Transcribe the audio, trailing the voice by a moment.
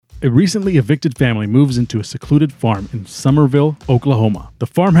A recently evicted family moves into a secluded farm in Summerville, Oklahoma. The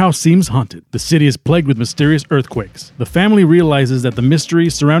farmhouse seems haunted. The city is plagued with mysterious earthquakes. The family realizes that the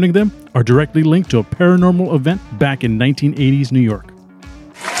mysteries surrounding them are directly linked to a paranormal event back in 1980s New York.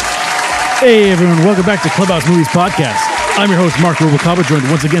 Hey everyone, welcome back to Clubhouse Movies Podcast. I'm your host, Mark Rubalcaba, joined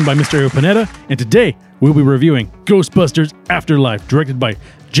once again by Mr. Ariel Panetta, and today we'll be reviewing Ghostbusters Afterlife, directed by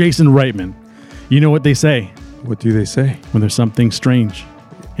Jason Reitman. You know what they say. What do they say? When there's something strange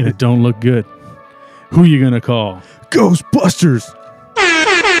and it don't look good, who you gonna call? Ghostbusters!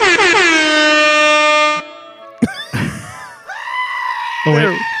 Oh,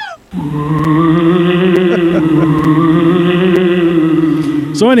 wait.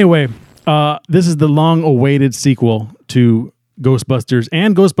 So anyway, this is the long-awaited sequel to Ghostbusters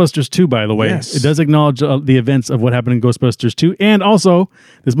and Ghostbusters 2, by the way. Yes. It does acknowledge the events of what happened in Ghostbusters 2, and also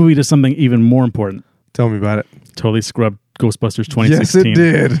this movie does something even more important. Tell me about it. Totally scrubbed Ghostbusters 2016. Yes, it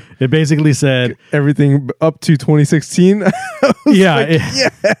did. It basically said... Everything up to 2016? Yeah.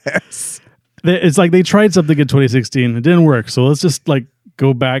 Yes. It's like they tried something in 2016. It didn't work, so let's just like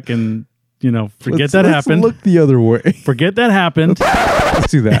go back and, forget that happened. Look the other way. Forget that happened.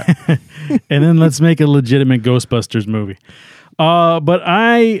 Let's do that. And then let's make a legitimate Ghostbusters movie. But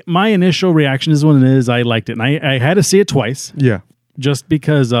my initial reaction is when it is, I liked it. And I had to see it twice. Yeah. Just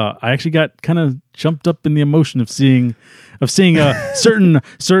because I actually got kind of jumped up in the emotion of seeing a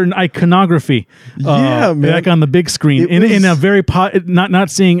certain iconography back on the big screen in a very not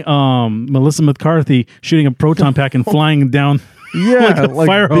seeing Melissa McCarthy shooting a proton pack and flying down like a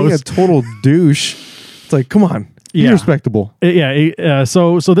fire hose. Being a total douche. It's like, come on, be respectable.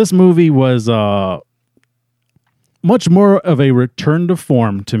 So this movie was much more of a return to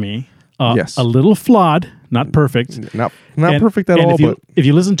form to me. Yes, a little flawed, not perfect, not perfect at all. If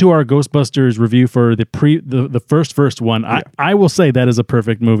you listen to our Ghostbusters review for the first one, I will say that is a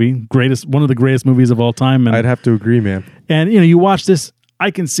perfect movie, one of the greatest movies of all time. And I'd have to agree, man. And you watch this, I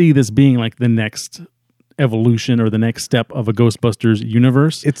can see this being like the next evolution or the next step of a Ghostbusters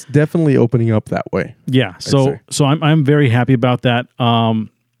universe. It's definitely opening up that way. Yeah, so I'm very happy about that.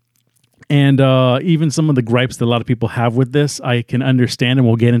 And even some of the gripes that a lot of people have with this, I can understand, and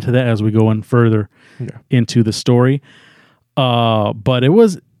we'll get into that as we go on further into the story. But it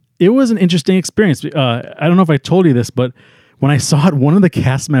was an interesting experience. I don't know if I told you this, but when I saw it, one of the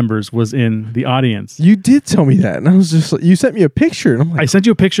cast members was in the audience. You did tell me that, and I was just like, you sent me a picture, and I'm like, I sent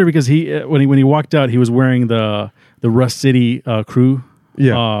you a picture because he when he walked out, he was wearing the Rust City crew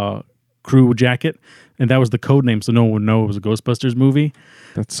jacket, and that was the code name, so no one would know it was a Ghostbusters movie.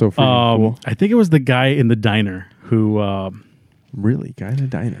 That's so freaking cool. I think it was the guy in the diner who... really? Guy in the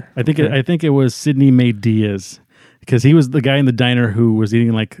diner? I think it was Sidney Mae Diaz, because he was the guy in the diner who was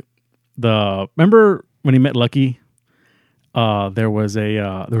eating like remember when he met Lucky? There was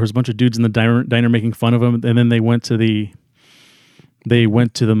a bunch of dudes in the diner making fun of him, and then they went to the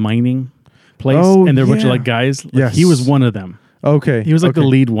mining place, and there were a bunch of like guys. Yes. He was one of them. Okay. He was like the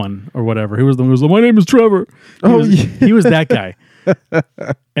lead one or whatever. He was the one who was like, my name is Trevor. He was that guy.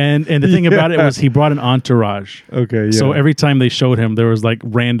 And the thing about it was he brought an entourage. Okay, yeah. So every time they showed him, there was like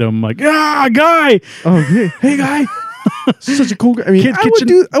random guy. Oh, hey guy. Such a cool guy. I mean, I would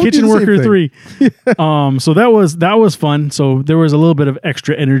do Kitchen the Worker same 3. So that was fun. So there was a little bit of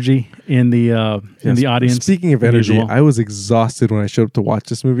extra energy in the audience. Speaking of energy, I was exhausted when I showed up to watch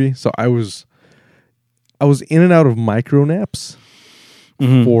this movie. So I was in and out of micro naps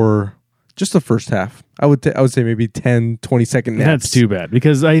for just the first half. I would say maybe 10, 20-second naps. That's too bad,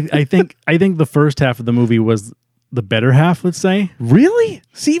 because I think the first half of the movie was the better half, let's say. Really?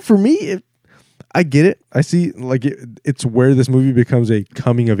 See, for me, I get it. I see like it's where this movie becomes a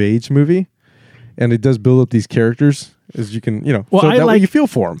coming of age movie, and it does build up these characters as you can, Well, so that way you feel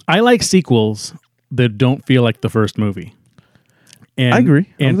for them. I like sequels that don't feel like the first movie. And I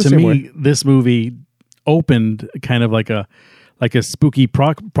agree. And to me, this movie opened kind of like a spooky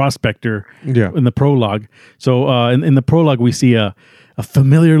prospector in the prologue. So in the prologue, we see a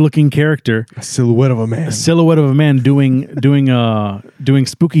familiar looking character, a silhouette of a man doing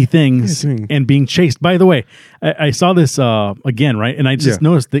spooky things and being chased. By the way, I saw this again, right? And I just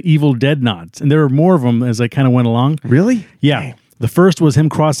noticed the Evil Dead nods, and there were more of them as I kind of went along. Really? Yeah. Dang. The first was him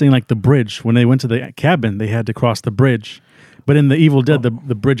crossing like the bridge. When they went to the cabin, they had to cross the bridge. But in the Evil Dead, the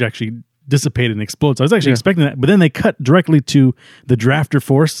bridge actually dissipated and exploded. So I was actually expecting that, but then they cut directly to the drafter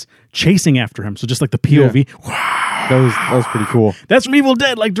force chasing after him. So just like the POV. Yeah. That was pretty cool. That's from Evil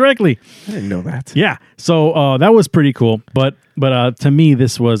Dead, like directly. I didn't know that. Yeah. So that was pretty cool. But to me,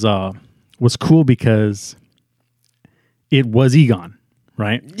 this was cool because it was Egon,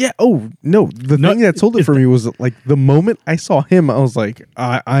 right? Yeah. Oh no, the No, thing that sold it for me was like the moment I saw him, I was like,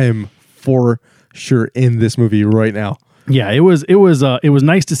 I am for sure in this movie right now. Yeah, it was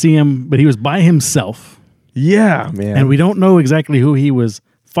nice to see him, but he was by himself, Yeah, man. and we don't know exactly who he was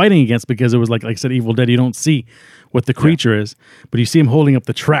fighting against because it was like I said, Evil Dead. You don't see what the creature is, but you see him holding up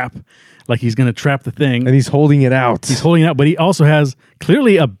the trap, like he's going to trap the thing, and he's holding it out. he's holding it out, but he also has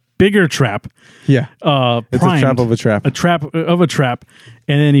clearly a bigger trap. Yeah. It's a trap of a trap. A trap of a trap.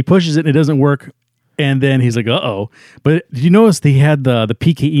 And then he pushes it and it doesn't work. And then he's like, uh-oh. But did you notice he had the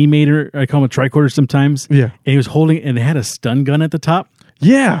PKE meter? I call him a tricorder sometimes. Yeah. And he was holding, and it had a stun gun at the top.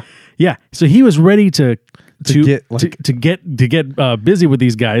 Yeah. Yeah. So he was ready to get busy with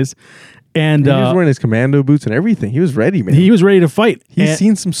these guys. And he was wearing his commando boots and everything. He was ready, man. he was ready to fight. He's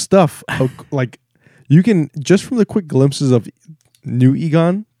seen some stuff. Like, you can, just from the quick glimpses of new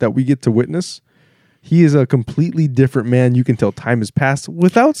Egon that we get to witness, he is a completely different man. You can tell time has passed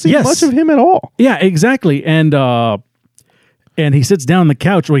without seeing much of him at all. Yeah, exactly. And he sits down on the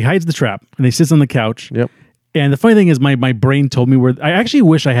couch, or he hides the trap, and he sits on the couch. Yep. And the funny thing is, my brain told me where. I actually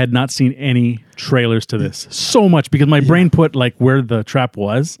wish I had not seen any trailers to this so much, because my brain put like where the trap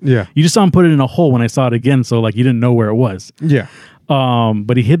was. Yeah. You just saw him put it in a hole when I saw it again, so like you didn't know where it was. Yeah.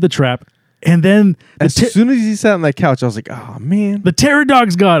 But he hid the trap, and then As soon as he sat on that couch, I was like, oh man. the Terror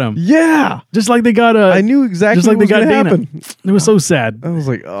Dogs got him. Yeah. Just like they got I knew exactly just like what they was got going to Dana. happen. It was so sad. I was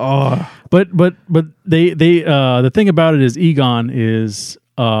like, oh. But they the thing about it is Egon is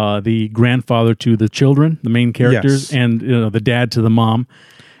the grandfather to the children, the main characters, Yes. and the dad to the mom,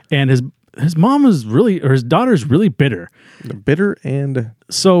 and his mom is really, or his daughter's really bitter. Bitter and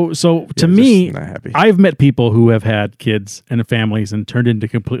So to just me, not happy. I've met people who have had kids and families and turned into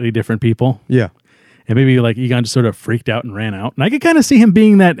completely different people. yeah. And maybe like Egon just sort of freaked out and ran out. And I could kind of see him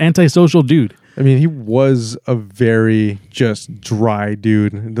being that antisocial dude. I mean, he was a very just dry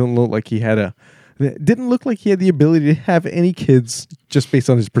dude. It didn't look like he had the ability to have any kids just based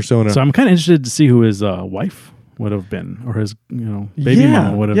on his persona. So I'm kind of interested to see who his wife would have been, or his baby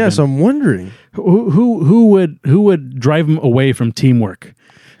mama would have been. Yeah, so I'm wondering. Who would drive him away from teamwork?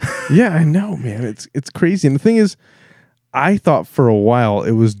 Yeah, I know, man. It's crazy. And the thing is, I thought for a while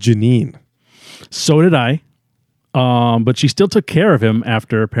it was Janine. So did I. But she still took care of him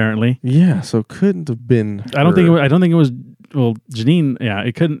after, apparently. Yeah, so it couldn't have been. I don't think it was. Well, Janine. Yeah,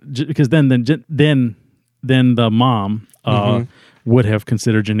 it couldn't, because then the mom would have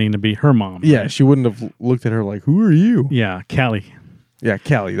considered Janine to be her mom. Yeah, right? she wouldn't have looked at her like, "Who are you?" Yeah, Callie. Yeah,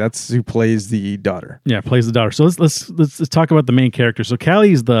 Callie. That's who plays the daughter. Yeah, plays the daughter. So let's talk about the main character. So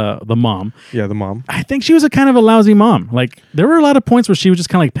Callie's the mom. Yeah, the mom. I think she was a kind of a lousy mom. Like, there were a lot of points where she was just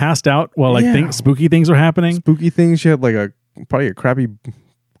kind of like passed out while spooky things were happening. Spooky things. She had like probably a crappy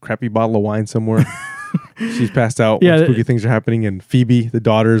bottle of wine somewhere. She's passed out when spooky things are happening, and Phoebe, the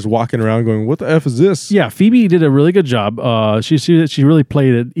daughter, is walking around going, "What the F is this?" Yeah, Phoebe did a really good job. She really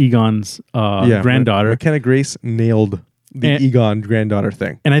played it, Egon's granddaughter. McKenna Grace nailed the Egon granddaughter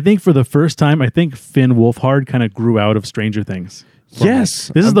thing. And I think for the first time, I think Finn Wolfhard kind of grew out of Stranger Things.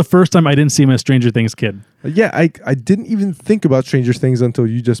 Yes. This is the first time I didn't see him as Stranger Things kid. Yeah, I didn't even think about Stranger Things until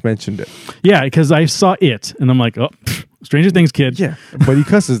you just mentioned it. Yeah, because I saw it, and I'm like, oh, Stranger Things kid. Yeah, but he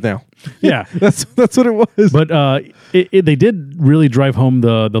cusses now. Yeah. That's what it was. But they did really drive home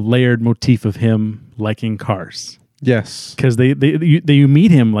the layered motif of him liking cars. Yes. Because you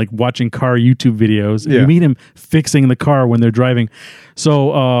meet him like watching car YouTube videos. And you meet him fixing the car when they're driving.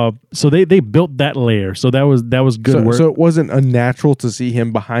 So they built that layer. So that was good work. So it wasn't unnatural to see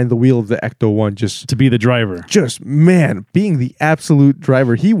him behind the wheel of the Ecto One, just to be the driver. Just being the absolute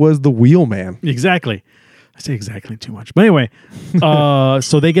driver. He was the wheel man. Exactly. I say exactly too much, but anyway.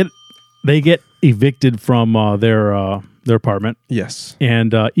 So they get evicted from their apartment. Yes.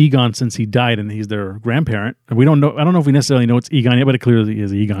 And Egon, since he died and he's their grandparent, and we don't know. I don't know if we necessarily know it's Egon yet, but it clearly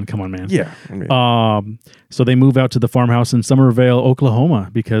is Egon. Come on, man. Yeah. I mean, so they move out to the farmhouse in Summervale, Oklahoma,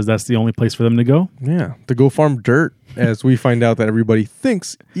 because that's the only place for them to go. Yeah, to go farm dirt. As we find out that everybody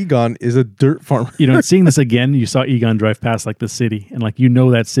thinks Egon is a dirt farmer. Seeing this again, you saw Egon drive past like the city, and like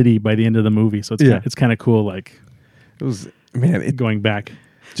that city by the end of the movie. So it's kind of cool. Like, it was going back.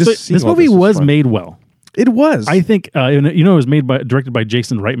 Just so this movie was made well. It was. I think it was directed by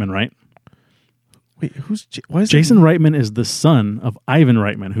Jason Reitman, right? Wait, why is Jason Reitman is the son of Ivan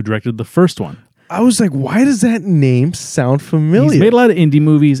Reitman, who directed the first one. I was like, why does that name sound familiar? He's made a lot of indie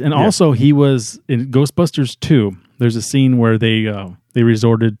movies, and also he was in Ghostbusters 2. There's a scene where they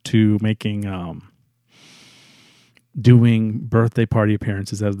resorted to doing birthday party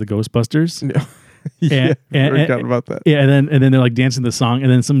appearances as the Ghostbusters. No. Yeah, And- I forgot about that. Yeah, and then they're like dancing the song,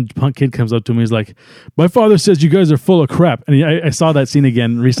 and then some punk kid comes up to me. He's like, "My father says you guys are full of crap." And I saw that scene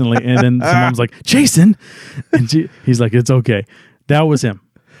again recently, and then some mom's like, "Jason," and he's like, "It's okay." That was him.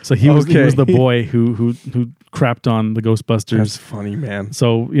 So he was the boy who crapped on the Ghostbusters. That's funny, man.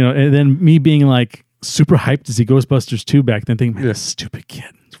 So and then me being like super hyped to see Ghostbusters 2 back then, thinking, "Man, this stupid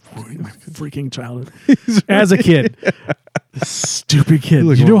kid, ruining my freaking childhood." As a kid. Stupid kid.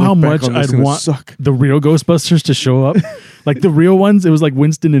 Like, You know look how back much on this, I'd gonna want suck. the real Ghostbusters to show up? Like the real ones, it was like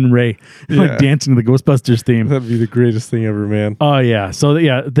Winston and Ray Yeah. like dancing the Ghostbusters theme. That'd be the greatest thing ever, man. Oh yeah. So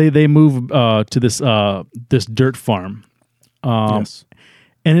yeah, they move to this dirt farm. Yes.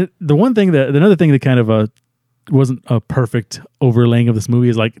 And another thing that kind of wasn't a perfect overlaying of this movie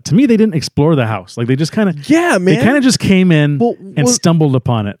is like, to me, they didn't explore the house. Like they just kind of Yeah, man. they kind of just came in Well, and stumbled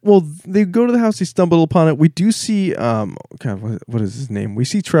upon it. Well, they go to the house. They stumble upon it. We do see, God, what is his name? We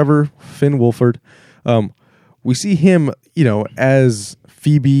see Trevor Finn Wolford. We see him, as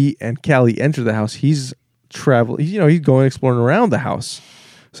Phoebe and Callie enter the house. He's traveling. He's going exploring around the house.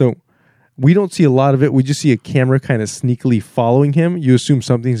 So we don't see a lot of it. We just see a camera kind of sneakily following him. You assume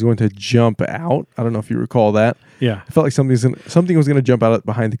something's going to jump out. I don't know if you recall that. Yeah. I felt like something was going to jump out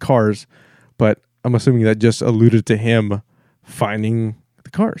behind the cars, but I'm assuming that just alluded to him finding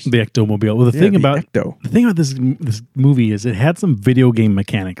the cars. The Ectomobile. Well, the thing about this movie is it had some video game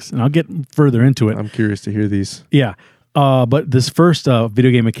mechanics, and I'll get further into it. I'm curious to hear these. Yeah. But this first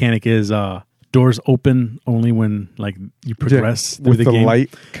video game mechanic is doors open only when like you progress through with the the game.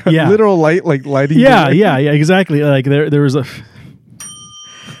 light, Yeah. literal light, like lighting. Yeah, exactly. Like there was a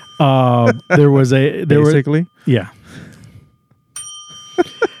basically. Yeah.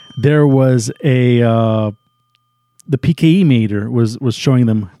 There was the PKE meter was showing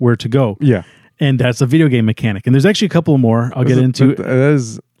them where to go. Yeah, And that's a video game mechanic. And there's actually a couple more I'll get into. That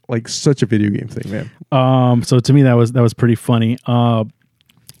is like such a video game thing, man. So to me that was pretty funny.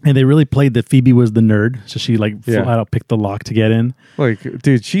 And they really played that Phoebe was the nerd, so she flat out picked the lock to get in. Like,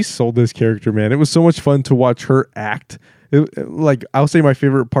 dude, she sold this character, man. It was so much fun to watch her act. I'll say my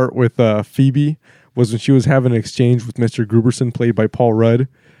favorite part with Phoebe was when she was having an exchange with Mr. Gruberson, played by Paul Rudd.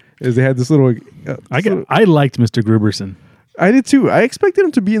 Is they had this little. I liked Mr. Gruberson. I did too. I expected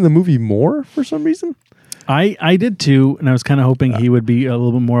him to be in the movie more for some reason. I did too, and I was kind of hoping he would be a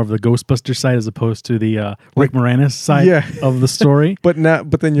little bit more of the Ghostbuster side as opposed to the Rick Moranis side of the story. But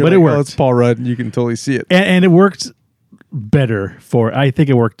then it worked. it's Paul Rudd, and you can totally see it. And it worked better I think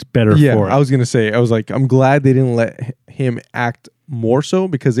it worked better for it. I was going to say, I was like, I'm glad they didn't let him act more so,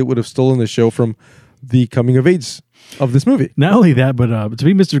 because it would have stolen the show from the coming of age of this movie. Not only that, but to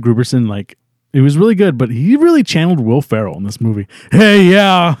be Mr. Gruberson, like, it was really good, but he really channeled Will Ferrell in this movie. Hey,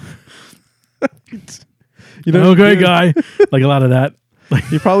 yeah. Okay, guy. Like a lot of that.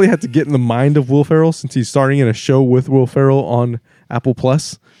 He probably had to get in the mind of Will Ferrell, since he's starring in a show with Will Ferrell on Apple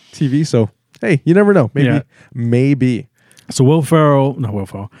Plus TV. So, hey, you never know. Maybe. So Will Ferrell.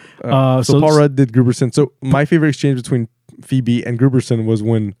 So Paul Rudd did Gruberson. So my favorite exchange between Phoebe and Gruberson was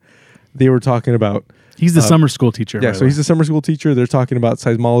when they were talking about... He's the summer school teacher. Yeah, so he's a summer school teacher. They're talking about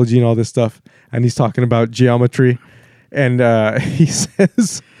seismology and all this stuff. And he's talking about geometry. And he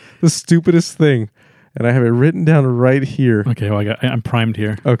says the stupidest thing. And I have it written down right here. Okay, well, I'm primed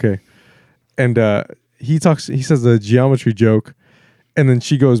here. Okay. And he says the geometry joke. And then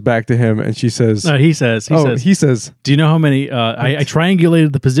she goes back to him and she says... He says... He says... Do you know how many... I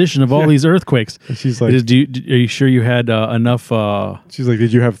triangulated the position of all these earthquakes. And she's like... Are you sure you had enough... She's like,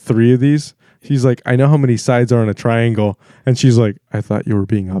 did you have 3 of these? She's like, I know how many sides are in a triangle. And she's like, I thought you were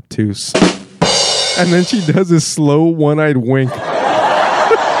being obtuse. And then she does this slow one-eyed wink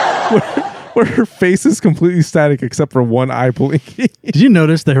where her face is completely static except for one eye blinking. Did you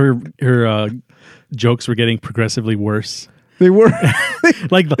notice that her jokes were getting progressively worse? They were.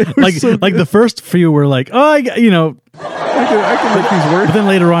 The first few were like, oh, I can make these work. But then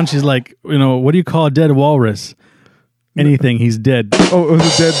later on, she's like, what do you call a dead walrus? Anything, he's dead. Oh, it was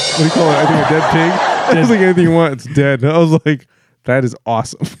a dead, what do you call it? I think a dead pig. I was like, anything you want, it's dead. I was like, that is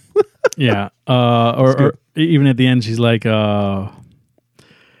awesome. Yeah. Or even at the end, she's like, we'll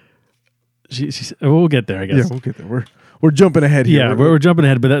get there, I guess. Yeah, we'll get there. We're jumping ahead here. Yeah, we're jumping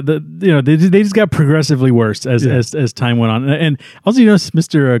ahead, but they just got progressively worse as time went on. And also,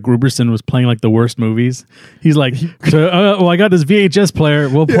 Mr. Gruberson was playing like the worst movies. He's like, I got this VHS player.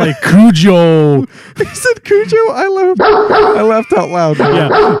 We'll play Cujo. He said Cujo. I laughed out loud.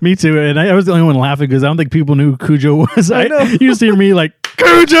 Yeah, me too. And I was the only one laughing because I don't think people knew who Cujo was. I know. You just hear me like,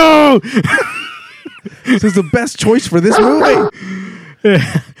 Cujo! This is the best choice for this movie.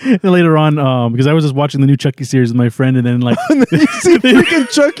 And later on, because I was just watching the new Chucky series with my friend, and then like And then you see freaking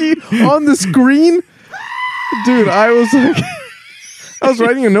Chucky on the screen. Dude, I was like, I was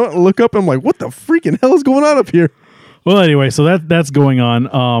writing a note and look up and I'm like, what the freaking hell is going on up here? well, anyway, so that's going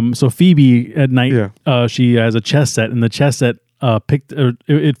on. So Phoebe at night, she has a chess set, and the chess set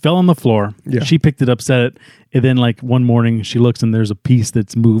it fell on the floor. Yeah. She picked it up, set it, and then like one morning she looks and there's a piece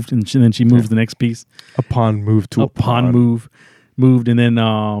that's moved, and then she moves the next piece. A pawn moved to a pawn moved, and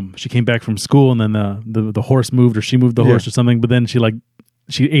then she came back from school, and then the horse moved, or she moved the horse or something. But then she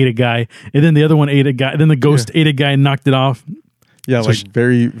ate a guy, and then the other one ate a guy. Then the ghost ate a guy and knocked it off. Yeah, so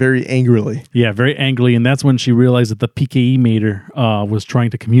very, very angrily. Yeah, very angrily, and that's when she realized that the PKE mater was trying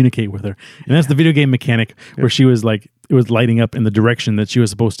to communicate with her, and that's the video game mechanic where she was like, it was lighting up in the direction that she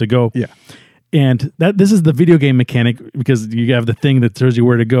was supposed to go. Yeah, and this is the video game mechanic because you have the thing that tells you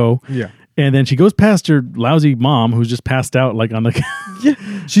where to go. Yeah, and then she goes past her lousy mom who's just passed out, like on the yeah.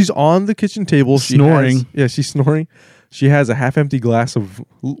 She's on the kitchen table, snoring. She's snoring. She has a half-empty glass of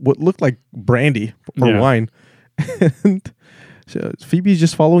what looked like brandy or wine, and Phoebe's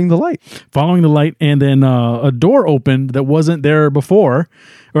just following the light. And then a door opened that wasn't there before.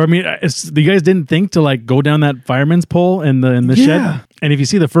 Or I mean, you guys didn't think to like go down that fireman's pole in the shed. And if you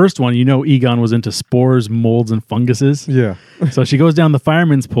see the first one, you know Egon was into spores, molds, and funguses. Yeah. So she goes down the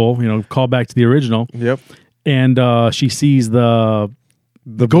fireman's pole. Call back to the original. Yep. And she sees the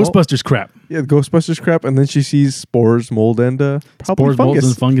Ghostbusters crap. Yeah, the Ghostbusters crap, and then she sees spores, mold, and probably spores, fungus. molds,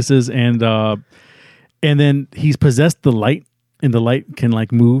 and funguses, and then he's possessed the light. And the light can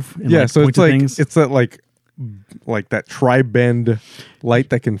like move. And, so point it's like things. it's that like that tri-bend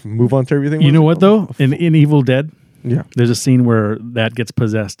light that can move onto everything. You know what though? In Evil Dead, yeah, there's a scene where that gets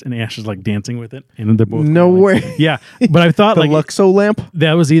possessed and Ash is like dancing with it, and they're both way. Yeah, but I thought the like Luxo lamp.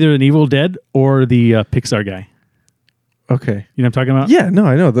 That was either an Evil Dead or the Pixar guy. Okay, you know what I'm talking about? Yeah, no,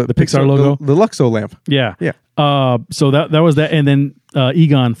 I know the Pixar logo, the Luxo lamp. Yeah, yeah. So that was that, and then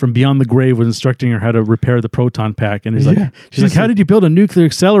Egon from Beyond the Grave was instructing her how to repair the proton pack, and she's like, "How did you build a nuclear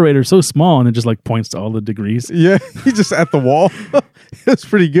accelerator so small?" And it just like points to all the degrees. Yeah, he's just at the wall. It's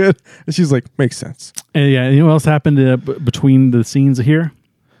pretty good, and she's like, "Makes sense." And you know what else happened between the scenes here?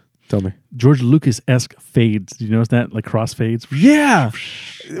 Tell me. George Lucas-esque fades. Did you notice that? Like cross fades. Yeah,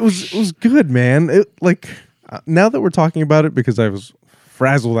 it was good, man. Now that we're talking about it, because I was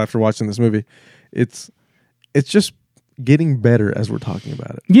frazzled after watching this movie, it's just getting better as we're talking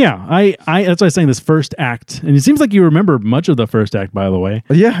about it. Yeah, I that's why I was saying this first act, and it seems like you remember much of the first act, by the way.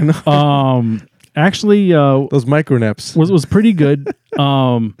 Yeah, no. Actually, those micro naps was pretty good.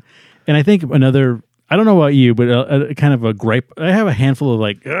 And I think another, I don't know about you, but a kind of a gripe. I have a handful of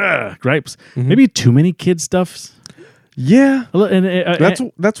like gripes. Mm-hmm. Maybe too many kid stuffs. Yeah,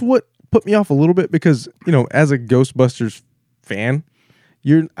 and that's what put me off a little bit, because as a Ghostbusters fan,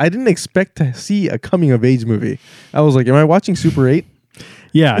 I didn't expect to see a coming of age movie. I was like, am I watching Super 8?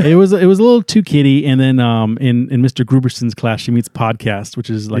 Yeah, it was a little too kiddie. And then in Mr. Gruberson's class, she meets Podcast, which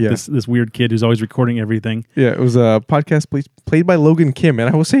is like this weird kid who's always recording everything. Yeah, it was a Podcast played by Logan Kim, and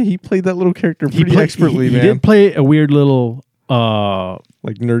I will say he played that little character pretty expertly. He man. did play a weird little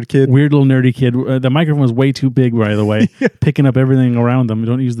like nerd kid, weird little nerdy kid. The microphone was way too big, by the way, picking up everything around them. You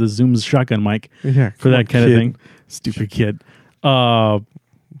don't use the Zoom shotgun mic for that kind of thing. Stupid kid. Probably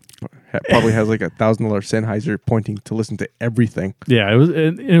has like $1,000 Sennheiser pointing to listen to everything. Yeah, it was.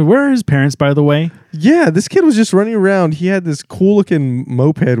 And where are his parents, by the way? Yeah, this kid was just running around. He had this cool looking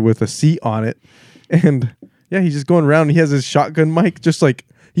moped with a seat on it, and he's just going around. And he has his shotgun mic, just like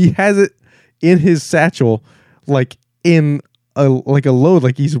he has it in his satchel, like in a load,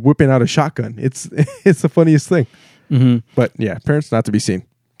 like he's whipping out a shotgun. It's the funniest thing. Mm-hmm. But yeah, parents not to be seen.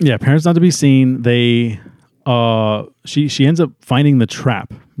 Yeah, parents not to be seen. They she ends up finding the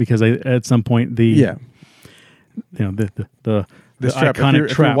trap, because at some point the trap.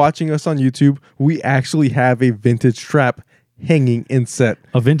 iconic If you're watching us on YouTube, we actually have a vintage trap hanging in set.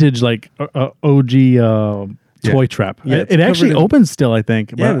 A vintage like OG toy trap. Yeah, it actually opens still, I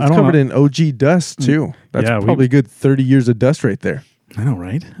think. Yeah, but it's covered in OG dust too. That's probably a good 30 years of dust right there. I know,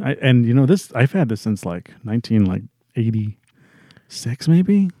 right? This I've had this since like 1986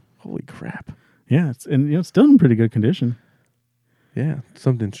 maybe. Holy crap. Yeah, it's still in pretty good condition. Yeah,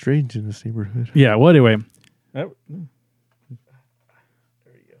 something strange in this neighborhood. Yeah, well, anyway. There you go.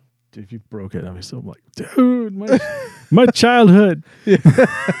 Dude, if you broke it, I'd be so like, dude, my childhood. Yeah.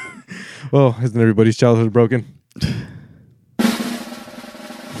 Well, isn't everybody's childhood broken?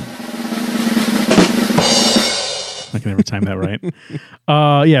 I can never time that right.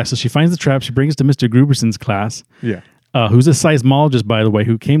 So she finds the trap. She brings it to Mr. Gruberson's class. Yeah. who's a seismologist, by the way,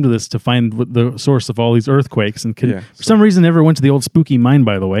 who came to this to find the source of all these earthquakes, and Yeah. for some reason never went to the old spooky mine,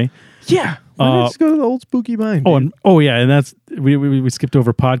 by the way. Yeah. Why not just go to the old spooky mine? Oh, and that's we skipped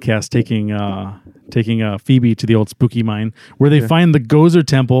over podcast taking Phoebe to the old spooky mine where they find the Gozer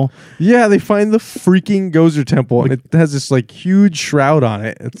temple. Yeah, they find the freaking Gozer temple, and it has this like huge shroud on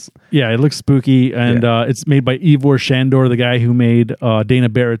it. It looks spooky, and it's made by Ivor Shandor, the guy who made Dana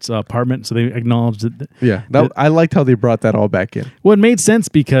Barrett's apartment. So they acknowledged it. Yeah, I liked how they brought that all back in. Well, it made sense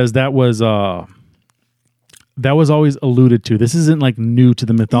because that was always alluded to. This isn't like new to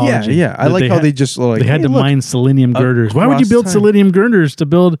the mythology. Yeah. I like how they just like they had to mine selenium girders. Why would you build selenium girders to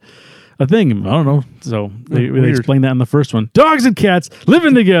build a thing? I don't know. So they explained that in the first one. Dogs and cats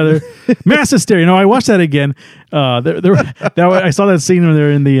living together, mass hysteria. I watched that again. I saw that scene when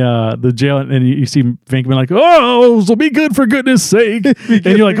they're in the jail, and you see Venkman like, "Oh, so be good for goodness sake," and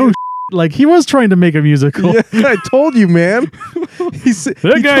you're like, "Oh." Like he was trying to make a musical. Yeah, I told you, man.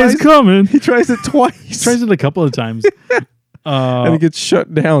 That guy's coming. He tries it twice. He tries it a couple of times. And it gets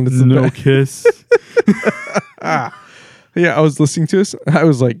shut down. It's no kiss. Yeah, I was listening to this. I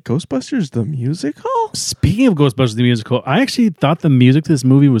was like, Ghostbusters the musical? Speaking of Ghostbusters the musical, I actually thought the music to this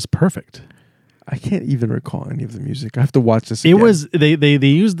movie was perfect. I can't even recall any of the music. I have to watch this again. It was they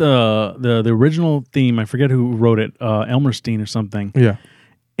used the original theme. I forget who wrote it, Elmerstein or something. Yeah.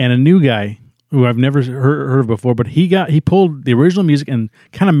 And a new guy who I've never heard of before, but he pulled the original music and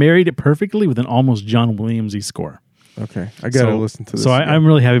kind of married it perfectly with an almost John Williams-y score. Okay, I gotta listen to this. So I'm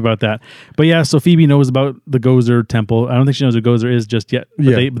really happy about that. But yeah, so Phoebe knows about the Gozer temple. I don't think she knows what Gozer is just yet.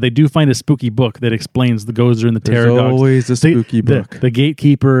 But they do find a spooky book that explains the Gozer and the Terror Dogs. There's always a spooky book. The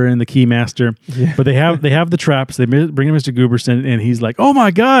gatekeeper and the keymaster. Yeah. But they have the traps. They bring in Mr. Gooberson, and he's like, "Oh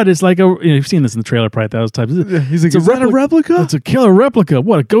my God, it's like you've seen this in the trailer probably 1,000 times." Yeah, he's like, "Is that a replica? It's a killer replica.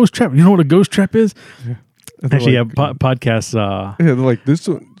 What, a ghost trap? You know what a ghost trap is?" Yeah. Actually, podcasts. They're like this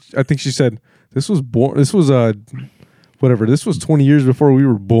one. I think she said this was born. This was whatever. This was 20 years before we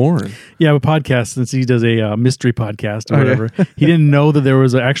were born. Yeah, but podcast, since he does a mystery podcast or whatever, he didn't know that there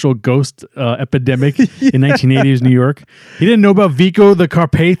was an actual ghost epidemic in 1980s New York. He didn't know about Vico the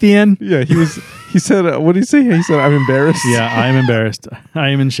Carpathian. Yeah, he said, what did he say? He said, "I'm embarrassed." Yeah, I am embarrassed. I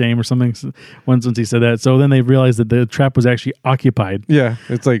am in shame or something once he said that. So then they realized that the trap was actually occupied. Yeah,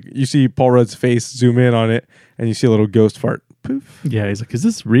 it's like you see Paul Rudd's face, zoom in on it, and you see a little ghost fart. Poof. Yeah, he's like, "Is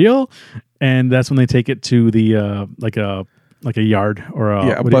this real?" And that's when they take it to the like a yard or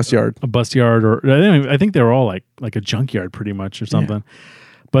a bus yard, or I think they were all like a junkyard pretty much or something. Yeah.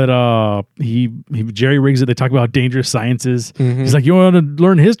 But he jerry rigs it. They talk about how dangerous science is. Mm-hmm. He's like, "You want to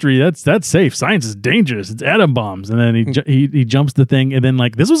learn history? That's safe. Science is dangerous. It's atom bombs." And then he jumps the thing, and then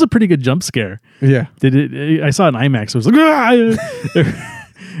like this was a pretty good jump scare. Yeah, I saw it in IMAX. So it was like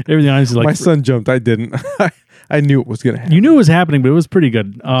everything. I was like, my son jumped. I didn't. I knew it was going to happen. You knew it was happening, but it was pretty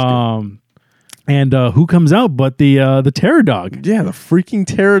good. And who comes out but the Terror Dog? Yeah, the freaking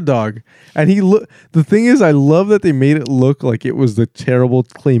Terror Dog. And the thing is, I love that they made it look like it was the terrible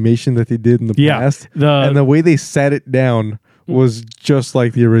claymation that they did in the past. And the way they sat it down was just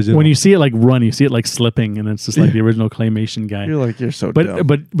like the original. When you see it like run, you see it like slipping, and it's just like the original claymation guy. You're like, you're so dumb.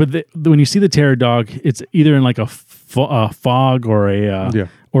 But when you see the Terror Dog, it's either in like a fog or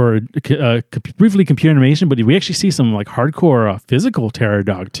briefly computer animation, but we actually see some like hardcore physical Terror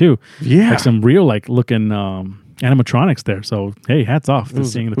Dog too. Yeah, like some real like looking animatronics there. So hey, hats off to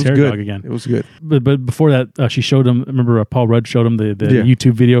seeing the Terror Dog again. It was good. But before that, she showed him. Remember, Paul Rudd showed him the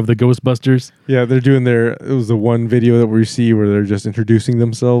YouTube video of the Ghostbusters. Yeah, they're doing it was the one video that we see where they're just introducing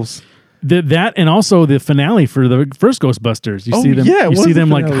themselves. That and also the finale for the first Ghostbusters. You see them. Yeah, you see them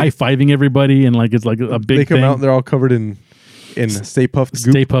like high fiving everybody, and like it's like a big. They come thing. out. They're all covered in Stay Puft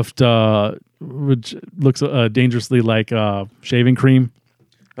goop. Stay Puft, which looks dangerously like shaving cream.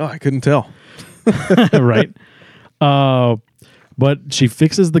 Oh, I couldn't tell. Right. But she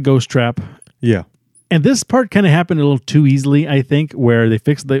fixes the ghost trap. Yeah. And this part kind of happened a little too easily, I think, where they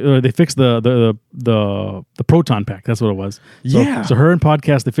fixed the proton pack. That's what it was. So her and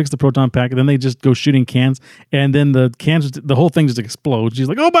podcast, they fixed the proton pack, and then they just go shooting cans, and then the whole thing just explodes. She's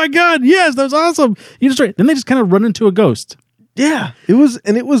like, "Oh my God, yes, that was awesome!" Then they just kind of run into a ghost. Yeah, it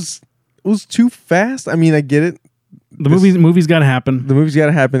was too fast. I mean, I get it. The movie's got to happen. The movie's got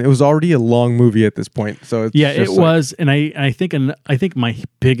to happen. It was already a long movie at this point, so it was. And I think my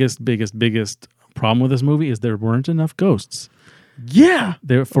biggest problem with this movie is there weren't enough ghosts. Yeah,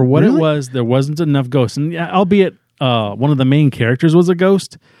 for what it was, there wasn't enough ghosts, and albeit one of the main characters was a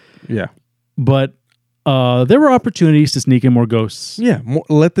ghost. Yeah, but there were opportunities to sneak in more ghosts. Yeah,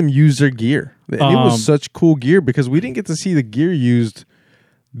 let them use their gear. And it was such cool gear because we didn't get to see the gear used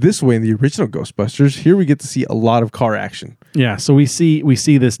this way in the original Ghostbusters. Here we get to see a lot of car action. Yeah, so we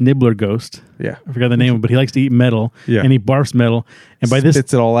see this Nibbler ghost. Yeah. I forgot the name of it, but he likes to eat metal. Yeah. And he barfs metal. And by this,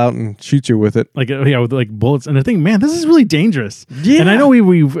 spits it all out and shoots you with it. with like bullets. And I think, man, this is really dangerous. Yeah. And I know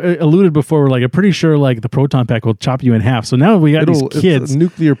we've alluded before, we're like, I'm pretty sure like the proton pack will chop you in half. So now we got these kids. It's a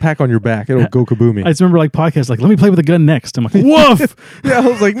nuclear pack on your back. It'll go kaboomy. I just remember like podcasts like, let me play with a gun next. I'm like, woof! Yeah, I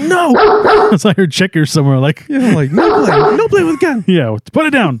was like, no. So I heard checkers somewhere like, Yeah, I'm like, no play with a gun. yeah, put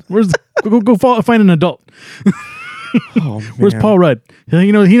it down. Find an adult. Oh, man. Where's Paul Rudd?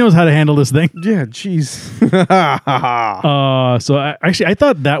 He knows how to handle this thing. Yeah, jeez. So I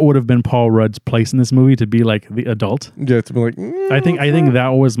thought that would have been Paul Rudd's place in this movie, to be like the adult. Yeah, to be like, I think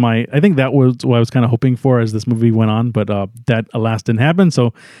that was what I was kind of hoping for as this movie went on, but that alas didn't happen.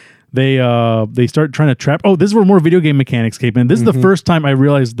 So they start trying to trap. Oh, this is where more video game mechanics came in. This is the first time I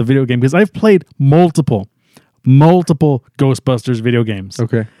realized the video game, because I've played multiple Ghostbusters video games.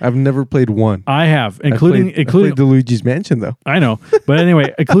 Okay, I've never played one. I have, including I played the Luigi's Mansion though. I know, but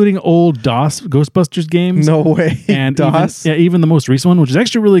anyway, including old DOS Ghostbusters games. No way. And DOS. Even the most recent one, which is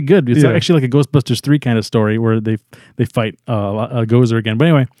actually really good. It's Yeah. actually like a Ghostbusters 3 kind of story where they fight Gozer again. But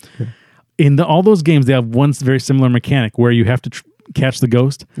anyway, in all those games, they have one very similar mechanic where you have to catch the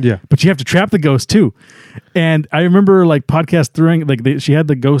ghost. Yeah. But you have to trap the ghost too. And I remember like podcast throwing, like she had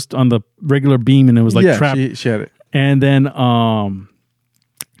the ghost on the regular beam and it was like trapped. She had it. And then the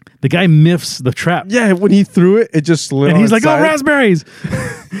guy miffs the trap. Yeah, when he threw it, it just slid. And he's like, "Oh, raspberries!"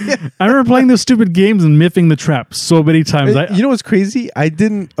 I remember playing those stupid games and miffing the trap so many times. You know what's crazy? I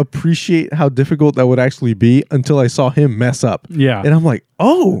didn't appreciate how difficult that would actually be until I saw him mess up. Yeah. And I'm like,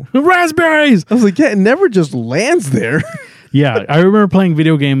 oh, raspberries! I was like, yeah, it never just lands there. Yeah, I remember playing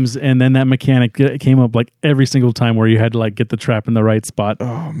video games, and then that mechanic came up like every single time where you had to like get the trap in the right spot.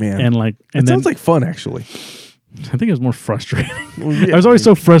 Oh man, and it sounds like fun actually. I think it was more frustrating. Well, yeah. I was always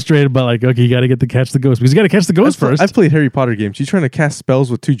so frustrated by like, okay, you got to get to catch the ghost because you got to catch the ghost first. I've played Harry Potter games. You trying to cast spells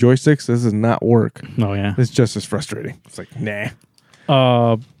with 2 joysticks? This does not work. Oh yeah, it's just as frustrating. It's like nah.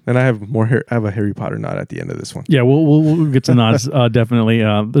 And I have I have a Harry Potter nod at the end of this one. Yeah, we'll get to nods definitely.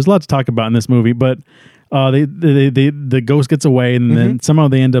 There's a lot to talk about in this movie, but the ghost gets away, and then somehow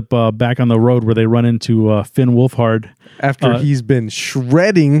they end up back on the road where they run into Finn Wolfhard after he's been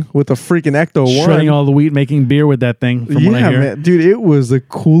shredding with a freaking Ecto-1. Shredding all the wheat, making beer with that thing, from what I hear. Man, dude, it was the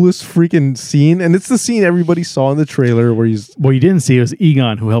coolest freaking scene, and it's the scene everybody saw in the trailer where he's... Well, you didn't see it was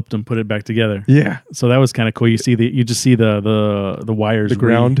Egon who helped him put it back together. Yeah. So that was kind of cool. You just see the wires. The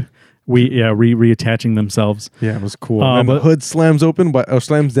ground. Reattaching themselves. Yeah, it was cool. And the hood slams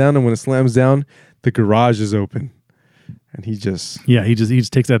down, and when it slams down, the garage is open. And he just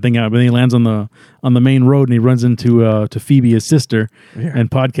takes that thing out, but then he lands on the main road and he runs into to Phoebe, his sister,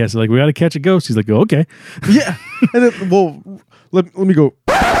 and podcasts like, "We got to catch a ghost." He's like, "Oh, okay." Yeah. And then, let me go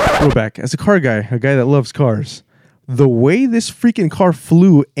back. As a car guy, a guy that loves cars, the way this freaking car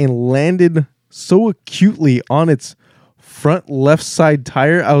flew and landed so acutely on its front left side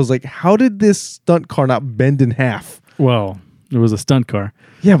tire, I was like, how did this stunt car not bend in half? Well, it was a stunt car.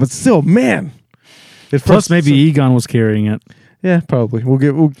 Yeah, but still, man. Plus, maybe Egon was carrying it. Yeah, probably.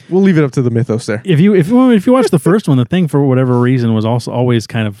 We'll leave it up to the mythos there. If you watch the first one, the thing for whatever reason was also always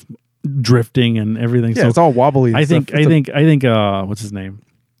kind of drifting and everything. Yeah, so it's all wobbly. I think what's his name?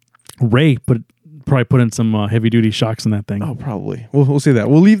 Ray probably put in some heavy duty shocks in that thing. Oh, probably. We'll see that.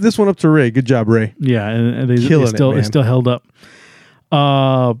 We'll leave this one up to Ray. Good job, Ray. Yeah, and it still held up.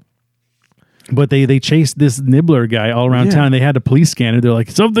 But they chased this Nibbler guy all around town. They had a police scanner. They're like,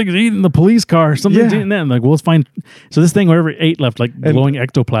 something's eating the police car. Something's eating that. And like, well, let's find. So this thing, whatever it ate, left like glowing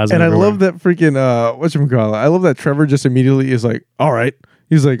ectoplasm. And everywhere. I love that freaking whatchamacallit. I love that Trevor just immediately is like, all right.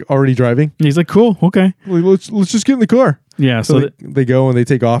 He's like already driving. And he's like, cool, okay. Like, let's just get in the car. Yeah. So they go and they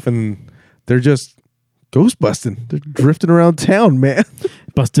take off and they're just ghost busting. They're drifting around town, man.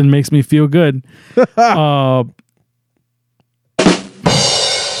 Busting makes me feel good.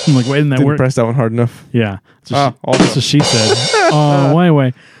 I'm like, wait, didn't that Didn't work? press that one hard enough. Yeah. That's what she said.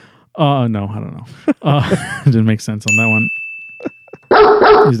 Anyway. No, I don't know. Didn't make sense on that one.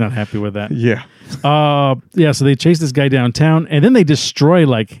 He's not happy with that. Yeah. So they chase this guy downtown, and then they destroy,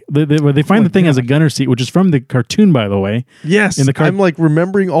 like, they find the thing as a gunner seat, which is from the cartoon, by the way. Yes. I'm like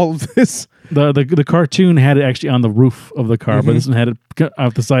remembering all of this. The cartoon had it actually on the roof of the car, but this one had it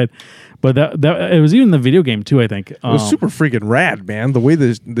out the side. But that it was even the video game too, I think. It was super freaking rad, man. The way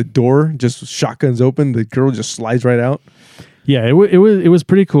the door just shotguns open, the girl just slides right out. Yeah, it was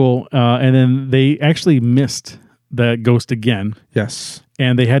pretty cool. And then they actually missed the ghost again. Yes.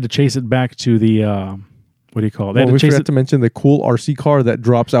 And they had to chase it back to the what do you call it? We forgot to mention the cool RC car that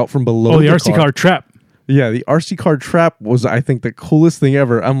drops out from below. Oh, the RC car trap. Yeah, the RC car trap was, I think, the coolest thing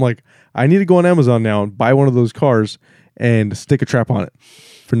ever. I'm like, I need to go on Amazon now and buy one of those cars and stick a trap on it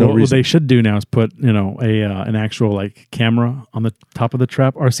for no reason. What they should do now is put an actual like camera on the top of the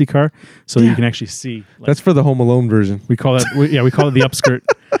trap RC car, so you can actually see. Like, That's for the Home Alone version. we call that. We call it the upskirt.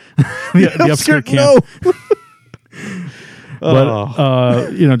 the upskirt cam. No.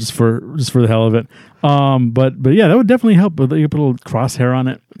 But just for the hell of it. But yeah, that would definitely help. But you put a little crosshair on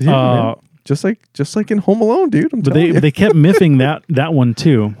it. Yeah, man. Just like in Home Alone, dude. But they kept miffing that one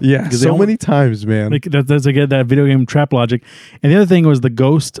too. Yeah, so many times, man. Like that's again that video game trap logic. And the other thing was the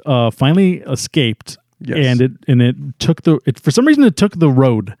ghost finally escaped. Yes. And it took for some reason it took the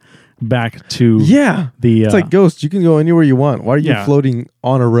road back to it's like Ghost. You can go anywhere you want. Why are you floating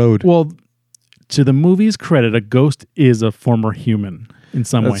on a road? Well, to the movie's credit, a ghost is a former human in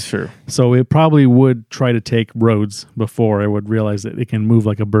some way. That's true. So it probably would try to take roads before it would realize that it can move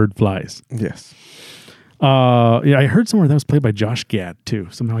like a bird flies. Yes. I heard somewhere that was played by Josh Gad too.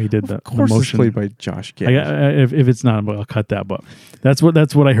 Somehow he did Of course, it's played by Josh Gad. If it's not, I'll cut that. But that's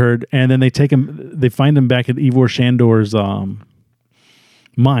what I heard. And then they take him. They find him back at Ivor Shandor's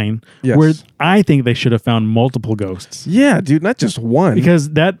mine, where I think they should have found multiple ghosts. Yeah, dude, not just one. Because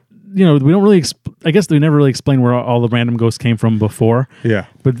that. We don't really. I guess they never really explained where all the random ghosts came from before. Yeah,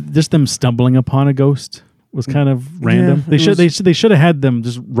 but just them stumbling upon a ghost was kind of random. Yeah, they should have had them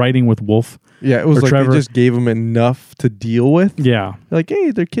just riding with Wolf. Yeah, it was like Trevor. They just gave them enough to deal with. Yeah, like,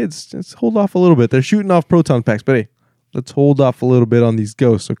 hey, they're kids. Let's hold off a little bit. They're shooting off proton packs, but hey, let's hold off a little bit on these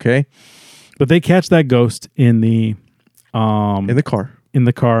ghosts, okay? But they catch that ghost in the car.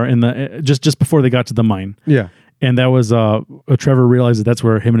 Just before they got to the mine. Yeah. And that was Trevor realized that's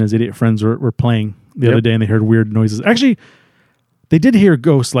where him and his idiot friends were playing the other day, and they heard weird noises. Actually, they did hear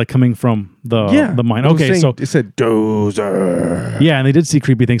ghosts like coming from the mine. Okay, so it said dozer. Yeah, and they did see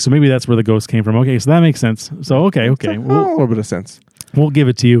creepy things, so maybe that's where the ghosts came from. Okay, so that makes sense. So okay, a little bit of sense. We'll give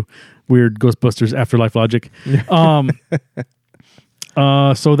it to you. Weird Ghostbusters afterlife logic.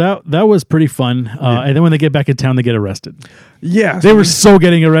 So that was pretty fun. And then when they get back in town, they get arrested. Yeah, they were so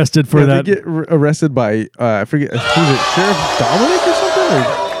getting arrested for that. They get arrested by I forget, who's it, Sheriff Dominic or something?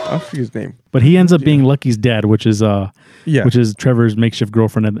 I forget his name. But he ends up being Lucky's dad, which is Trevor's makeshift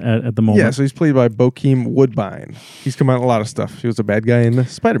girlfriend at the moment. Yeah, so he's played by Bokeem Woodbine. He's come out in a lot of stuff. He was a bad guy in the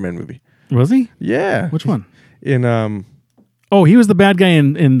Spider-Man movie. Was he? Yeah. Which one? In Oh, he was the bad guy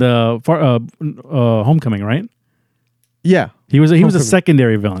in the Homecoming, right? Yeah. He was a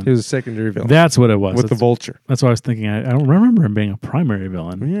secondary villain. He was a secondary villain. That's what it was. With the Vulture. That's what I was thinking. I don't remember him being a primary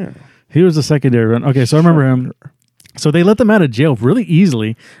villain. Yeah. He was a secondary villain. Okay, so I remember him. So they let them out of jail really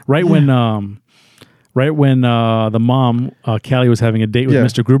easily, right when the mom, Callie, was having a date with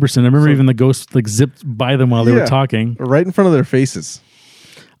Mr. Gruberson. I remember even the ghost like zipped by them while they were talking. Right in front of their faces.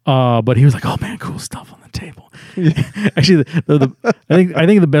 But he was like, "Oh man, cool stuff on the table." Actually, I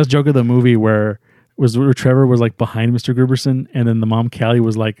think the best joke of the movie where Trevor was like behind Mr. Gruberson, and then the mom Callie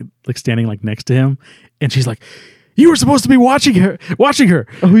was like standing like next to him, and she's like, "You were supposed to be watching her."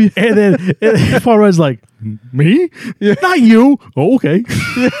 Oh, yeah. And then Paul Rudd's like, "Me? Yeah. Not you." Oh, okay.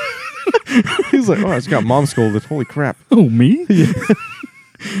 Yeah. He's like, "Oh, I just got mom scolded. Holy crap." Oh, me? Yeah.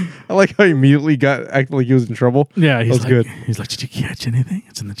 I like how he immediately acted like he was in trouble. Yeah, he's good. He's like, "Did you catch anything?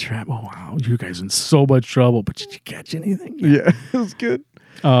 It's in the trap." Oh wow, you guys are in so much trouble. But did you catch anything? Yeah, it was good.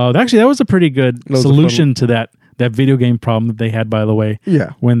 Actually, that was a pretty good solution to that video game problem that they had, by the way.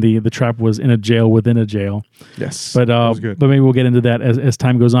 Yeah. When the trap was in a jail within a jail. Yes. But that was good. But maybe we'll get into that as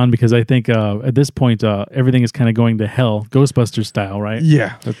time goes on, because I think at this point everything is kind of going to hell, Ghostbusters style, right?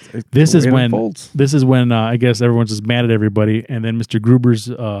 Yeah. This is when I guess everyone's just mad at everybody, and then Mr.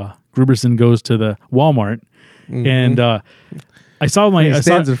 Gruberson goes to the Walmart, and I saw he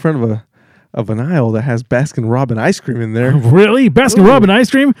stands in front of an aisle that has Baskin Robbins ice cream in there. Really? Baskin Robbins ice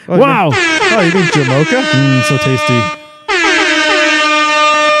cream? Oh, wow. No. Oh, you mean Jamocha? So tasty.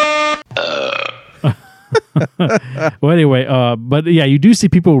 Well, anyway, but yeah, you do see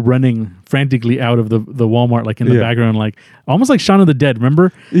people running frantically out of the Walmart, like in the background, like almost like Shaun of the Dead.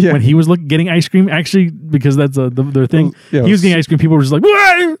 Remember when he was getting ice cream? Actually, because that's their thing. He was getting ice cream. People were just like,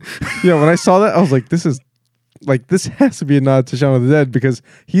 "What?" Yeah, when I saw that, I was like, this has to be a nod to Shaun of the Dead, because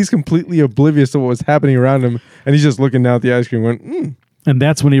he's completely oblivious to what was happening around him, and he's just looking down at the ice cream and went, And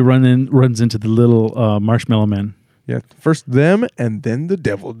that's when he runs into the little marshmallow men. Yeah, first them and then the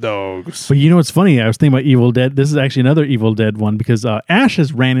devil dogs. But you know what's funny? I was thinking about Evil Dead. This is actually another Evil Dead one, because Ash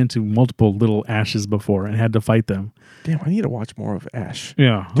has ran into multiple little Ashes before and had to fight them. Damn, I need to watch more of Ash.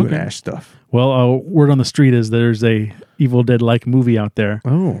 Yeah, doing Ash stuff. Well, word on the street is there's a Evil Dead-like movie out there.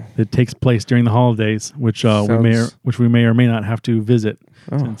 Oh, that takes place during the holidays, which we may or may not have to visit.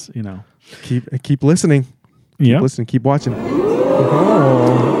 Since Keep listening. Yeah. Listen, keep watching.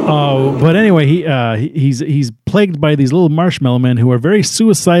 Oh. But anyway, he's plagued by these little marshmallow men who are very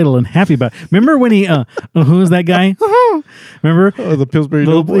suicidal and happy about. Remember when he who's that guy? Remember? Oh, the Pillsbury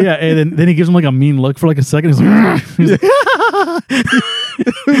Doughboy. Yeah, and then he gives him like a mean look for like a second. He's like,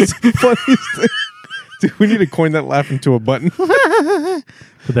 It's the funniest thing. Dude, we need to coin that laugh into a button.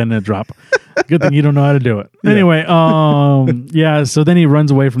 Put that in a drop. Good thing you don't know how to do it. Anyway, yeah. So then he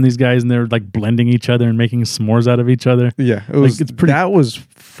runs away from these guys, and they're like blending each other and making s'mores out of each other. Yeah, it was. Like, it's pretty. That was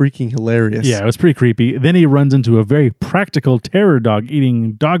freaking hilarious. Yeah, it was pretty creepy. Then he runs into a very practical terror dog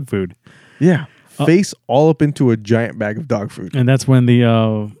eating dog food. Yeah. Face all up into a giant bag of dog food. And that's when the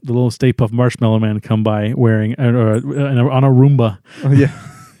little Stay Puft Marshmallow Man come by wearing on a Roomba. Oh, yeah.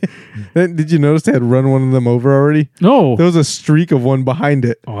 Then, did you notice they had run one of them over already? No. There was a streak of one behind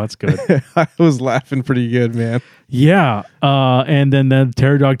it. Oh, that's good. I was laughing pretty good, man. Yeah. And then the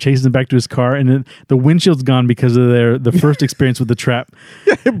terror dog chases him back to his car, and then the windshield's gone because of the first experience with the trap.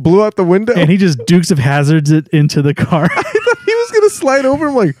 Yeah, it blew out the window. And he just Dukes of Hazzards it into the car. I thought he was going to slide over.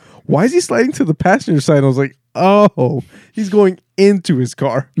 I'm like, why is he sliding to the passenger side? And I was like, oh, he's going into his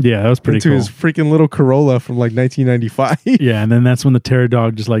car. Yeah, that was pretty cool. Into his freaking little Corolla from like 1995. Yeah, and then that's when the terror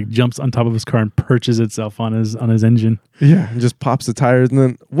dog just like jumps on top of his car and perches itself on his engine. Yeah, and just pops the tires. And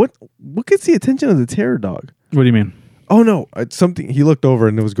then what gets the attention of the terror dog? What do you mean? Oh no, it's something. He looked over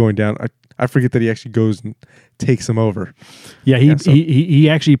and it was going down. I forget that he actually goes and takes him over. Yeah, he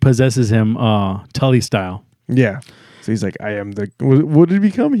actually possesses him Tully style. Yeah. So he's like, I am the. What did he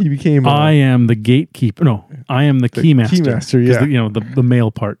become? He became. I am the gatekeeper. No, I am the keymaster. Keymaster, yeah. The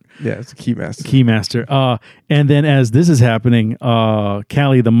male part. Yeah, it's a keymaster. Keymaster. And then as this is happening,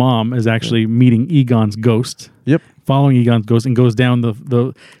 Callie, the mom, is actually meeting Egon's ghost. Yep. Following Egon's ghost and goes down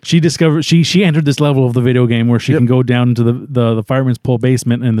the. She discovered she entered this level of the video game where she can go down into the fireman's pole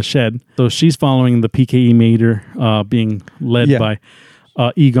basement in the shed. So she's following the PKE meter, being led by.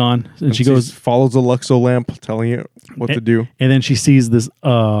 Egon, and she goes follows a Luxo lamp telling it what to do, and then she sees this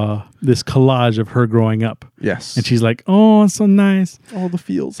collage of her growing up. Yes, and she's like, "Oh, it's so nice." All the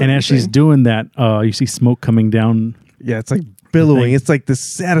fields, and as she's doing that, you see smoke coming down. Yeah, it's like billowing. It's like this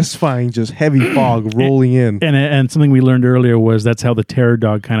satisfying, just heavy fog rolling in. And something we learned earlier was that's how the terror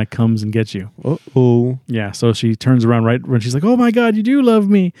dog kind of comes and gets you. Oh, yeah. So she turns around right when she's like, "Oh my God, you do love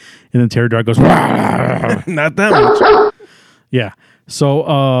me," and then terror dog goes, "Not that much." Yeah.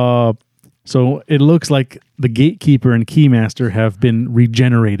 So it looks like the gatekeeper and keymaster have been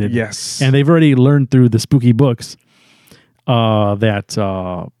regenerated. Yes, and they've already learned through the spooky books that's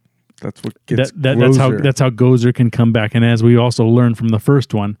what gets that's how Gozer can come back. And as we also learned from the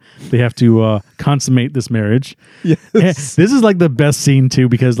first one, they have to consummate this marriage. Yes, this is like the best scene too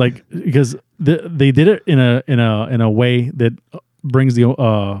because they did it in a way that brings the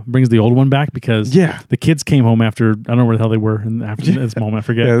old one back because the kids came home after I don't know where the hell they were after this moment. I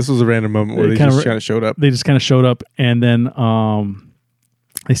forget. Yeah, this was a random moment where they just kind of showed up. They just kind of showed up, and then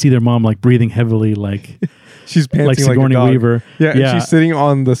they see their mom like breathing heavily, like she's panting like Sigourney Weaver. Yeah, and she's sitting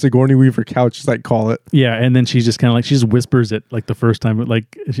on the Sigourney Weaver couch. She's like, call it. Yeah, and then she's just kind of like she just whispers it like the first time,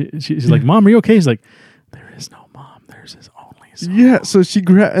 like she's like, "Mom, are you okay?" She's like, "There is no mom. There's his only son." Yeah, so she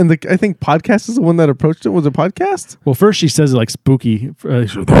and I think Podcast is the one that approached it. Was it Podcast? Well, first she says it like spooky. There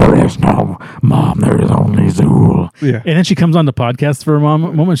is no mom. There is only Zool. Yeah, and then she comes on the podcast for a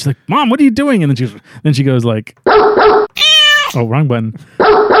moment. She's like, "Mom, what are you doing?" And then she goes like, "Oh, wrong button."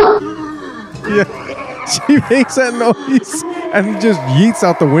 Yeah. She makes that noise and just yeets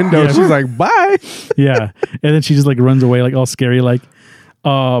out the window. Yeah. She's like, bye. Yeah. And then she just like runs away, like all scary, like,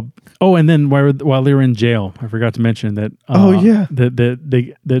 and then while they were in jail, I forgot to mention that,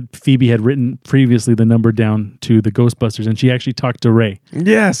 that Phoebe had written previously the number down to the Ghostbusters and she actually talked to Ray.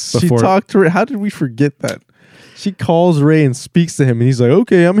 Yes. She talked to Ray. How did we forget that? She calls Ray and speaks to him and he's like,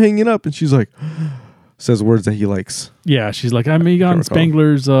 okay, I'm hanging up. And she's like, says words that he likes. Yeah, she's like, I'm Egon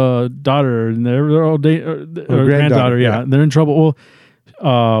Spangler's daughter, and they're all granddaughter. Yeah, they're in trouble.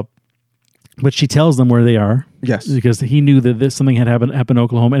 Well, but she tells them where they are. Yes, because he knew that something had happened in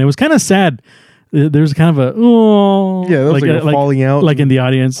Oklahoma, and it was kind of sad. There's kind of a there was like falling out, like in the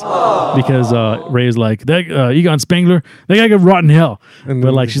audience, because Ray's like that Egon Spangler, that guy got rot in hell, and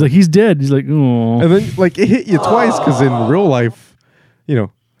but like she's like he's dead. He's like, oh, and then like it hit you twice because in real life,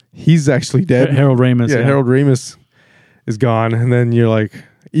 he's actually dead. Harold Ramis. Yeah, Harold Ramis is gone, and then you're like,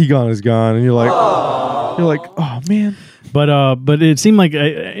 Egon is gone, and you're like, oh man. But it seemed like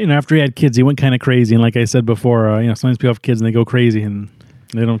after he had kids, he went kind of crazy, and like I said before, sometimes people have kids and they go crazy and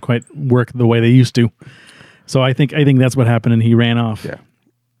they don't quite work the way they used to. So I think that's what happened, and he ran off. Yeah.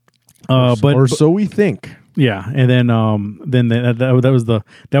 Or so we think. Yeah, and then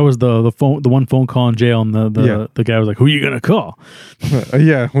that was the one phone call in jail, and the guy was like, "Who are you gonna call?"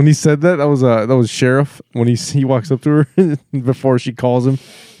 Yeah, when he said that was Sheriff. When he walks up to her before she calls him,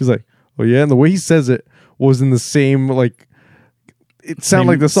 he's like, "Oh yeah," and the way he says it was in the same like. It sounded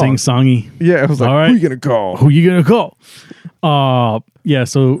like the song. Sing-songy. Yeah, I was like, All right. "Who you gonna call? Who you gonna call?" Yeah.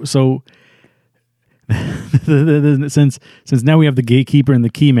 So since now we have the gatekeeper and the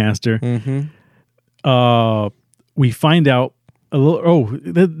keymaster, we find out a little. Oh,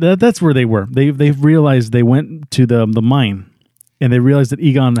 that's where they were. They've realized they went to the mine, and they realized that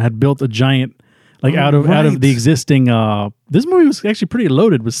Egon had built a giant. Like out of the existing, this movie was actually pretty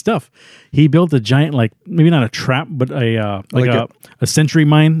loaded with stuff. He built a giant, like maybe not a trap, but a sentry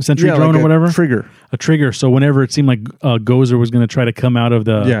drone or whatever. A trigger. So whenever it seemed like Gozer was going to try to come out of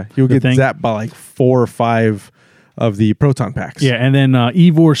the he would get thing, zapped by like 4 or 5 of the proton packs. Yeah, and then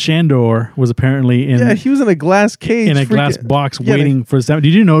Ivor Shandor was apparently in. Yeah, he was in a glass cage, in a glass box, waiting for the sound.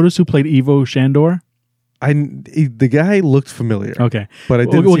 Did you notice who played Ivo Shandor? The guy looked familiar. Okay, but I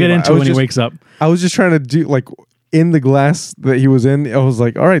didn't. We'll get into it when he wakes up. I was just trying to do like in the glass that he was in. I was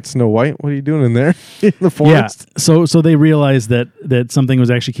like, "All right, Snow White, what are you doing in there in the forest?" Yeah. So they realized that something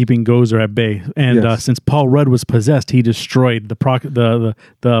was actually keeping Gozer at bay, and since Paul Rudd was possessed, he destroyed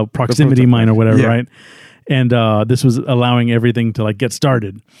the proximity mine or whatever, right? And this was allowing everything to like get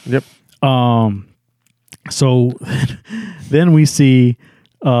started. Yep. So then we see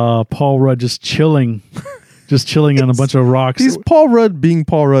Paul Rudd just chilling on a bunch of rocks. He's Paul Rudd being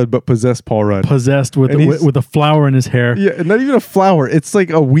Paul Rudd, but possessed Paul Rudd. Possessed with a flower in his hair. Yeah, not even a flower. It's like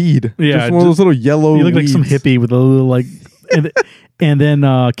a weed. Yeah, just one of those little yellow. You look weeds. like some hippie with a little like. And then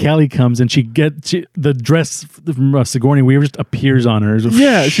Callie comes and the dress from Sigourney Weaver just appears on her.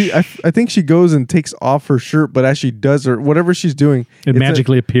 Yeah, I think she goes and takes off her shirt, but as she does or whatever she's doing, it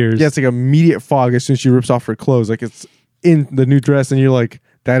magically appears. Yeah, it's like immediate fog as soon as she rips off her clothes. Like it's in the new dress, and you're like,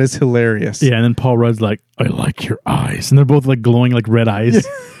 that is hilarious. Yeah, and then Paul Rudd's like, I like your eyes. And they're both like glowing like red eyes. Yeah.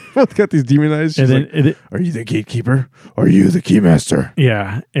 Both got these demon eyes. She's like, are you the gatekeeper? Are you the keymaster?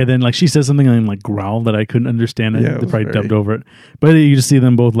 Yeah. And then like she says something in like growl that I couldn't understand. They probably dubbed over it. But you just see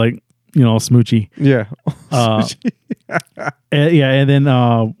them both like, all smoochy. Yeah. And then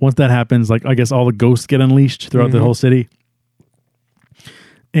once that happens, like I guess all the ghosts get unleashed throughout the whole city.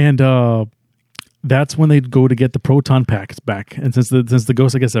 And that's when they go to get the proton packs back. And since the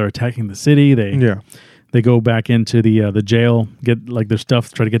ghosts, I guess, are attacking the city, they go back into the jail, get like their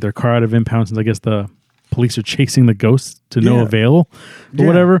stuff, try to get their car out of impound. Since I guess the police are chasing the ghosts to no avail or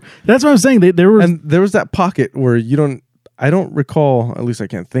whatever. That's what I'm saying. There was that pocket where I don't recall, at least I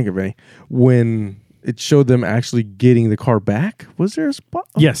can't think of any, when it showed them actually getting the car back. Was there a spot?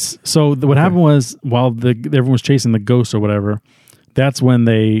 Yes. So what happened was while everyone was chasing the ghosts or whatever, that's when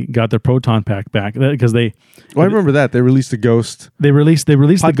they got their proton pack back because they. Well, I remember that they released the ghost. They released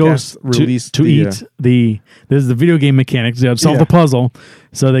the ghost to eat the. This is the video game mechanics. They had to solve the puzzle,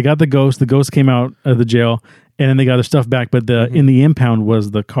 so they got the ghost. The ghost came out of the jail, and then they got their stuff back. But in the impound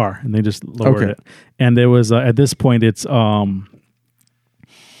was the car, and they just lowered it. And there was at this point it's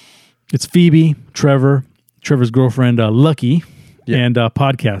Phoebe, Trevor's girlfriend, Lucky. And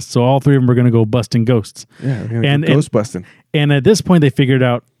podcast. So all three of them are going to go busting ghosts. Yeah, and ghost busting. And at this point, they figured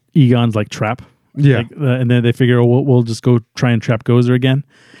out Egon's like trap. Yeah, and then they figure we'll just go try and trap Gozer again.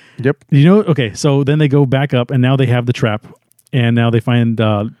 Yep. Okay. So then they go back up, and now they have the trap, and now they find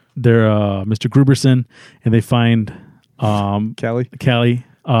their Mr. Gruberson, and they find Callie.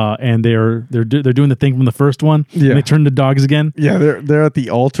 And they're doing the thing from the first one. Yeah, and they turn to dogs again. Yeah, they're at the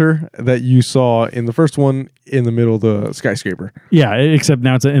altar that you saw in the first one in the middle of the skyscraper. Yeah, except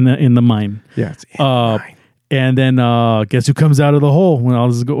now it's in the mine. Yeah, it's in the mine. And then guess who comes out of the hole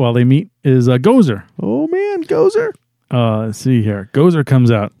while they meet is Gozer. Oh man, Gozer. Let's see here. Gozer comes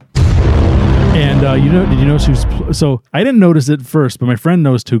out. And did you notice who's? So I didn't notice it first, but my friend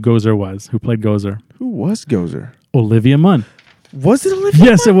knows who Gozer was. Who played Gozer? Who was Gozer? Olivia Munn. Was it Olivia?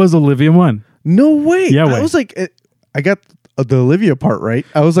 Yes, Munn? It was Olivia Munn. No way. Yeah, I was like, I got the Olivia part right.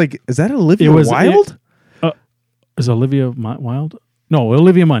 I was like, is that Olivia Wilde? Is Olivia Wilde? No,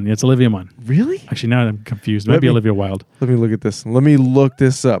 Olivia Munn. It's Olivia Munn. Really? Actually, now I'm confused. It might be Olivia Wilde. Let me look at this. Let me look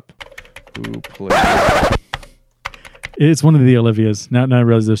this up. Who played? It's one of the Olivias. Now I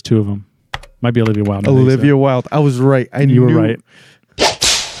realize there's two of them. Might be Olivia Wilde. Olivia Wilde. I was right. You were right.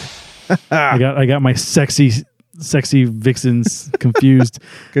 I got my sexy vixens confused.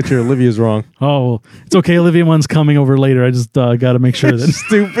 Get your Olivia's wrong. Oh, well, it's okay. Olivia Munn's coming over later. I just got to make sure that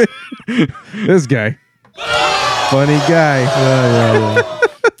stupid. This guy, funny guy. Yeah.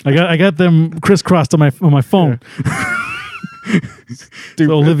 I got them crisscrossed on my phone.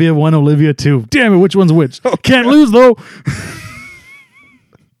 So Olivia 1, Olivia 2. Damn it, which one's which? Can't lose though.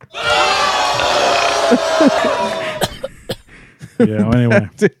 Yeah. Well, anyway,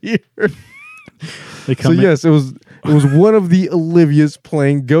 they So come. yes, it was one of the Olivias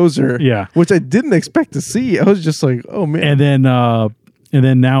playing Gozer. Yeah. which I didn't expect to see. I was just like, oh man. And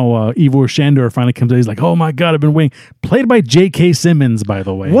then now Ivor Shandor finally comes in. He's like, "Oh my god, I've been waiting." Played by J.K. Simmons, by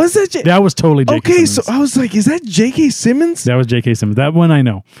the way. Was that That was totally J.K. okay? Simmons. So I was like, is that J.K. Simmons? That was J.K. Simmons. That one I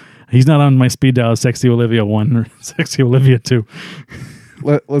know. He's not on my speed dial. Sexy Olivia 1 or Sexy Olivia 2.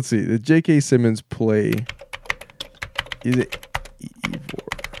 Let's see. Did J.K. Simmons play? Is it Ivor?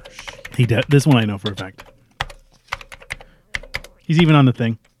 He did. This one I know for a fact. He's even on the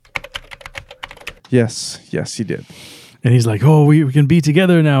thing. Yes, he did. And he's like, "Oh, we can be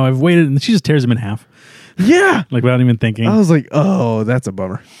together now. I've waited." And she just tears him in half. Yeah, Like without even thinking. I was like, oh, that's a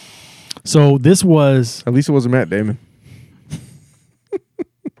bummer. So this was, At least it wasn't Matt Damon.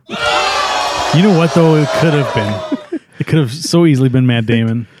 you know what though? It could have been. It could have so easily been Matt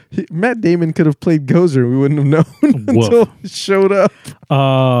Damon. Matt Damon could have played Gozer. We wouldn't have known until it showed up.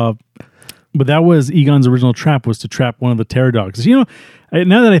 But that was Egon's original trap, was to trap one of the terror dogs. You know,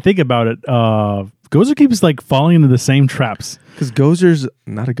 now that I think about it, Gozer keeps like falling into the same traps. Because Gozer's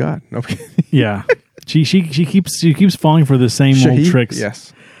not a god. No, I'm kidding. Yeah, she keeps falling for the same old Shahi? tricks.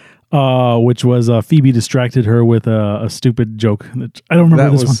 Yes. Which was Phoebe distracted her with a stupid joke. I don't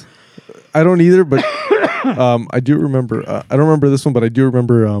remember this one. I don't either, but I do remember. I don't remember this one, but I do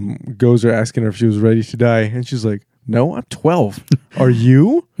remember Gozer asking her if she was ready to die, and she's like, "No, I'm 12. Are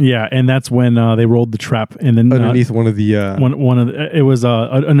you?" Yeah, and that's when they rolled the trap, and then Underneath one of the one of the, it was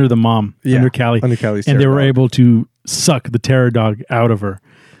under the mom, under Callie, under Callie's and they terror were dog. able to suck the terror dog out of her.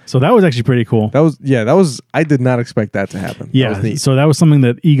 So that was actually pretty cool. That was. I did not expect that to happen. Yeah, that was neat. so that was something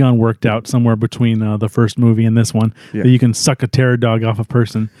that Egon worked out somewhere between the first movie and this one, Yeah. that you can suck a terror dog off a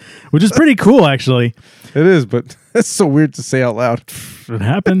person, which is pretty cool, actually. It is, but it's so weird to say out loud. It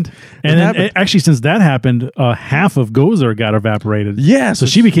happened. And then happened. actually, since that happened, half of Gozer got evaporated. Yeah, So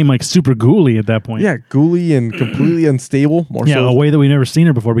she became like super ghouly at that point. Yeah, ghouly and completely unstable. More Yeah, so. a way that we've never seen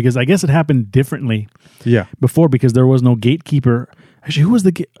her before, because I guess it happened differently Yeah. before because there was no gatekeeper. Actually, who was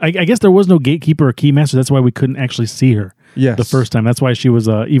the... I guess there was no gatekeeper or keymaster. That's why we couldn't actually see her Yes. the first time. That's why she was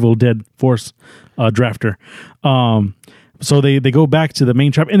a Evil Dead Force drafter. So they go back to the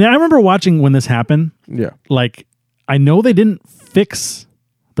main trap. And I remember watching when this happened. Yeah. Like, I know they didn't fix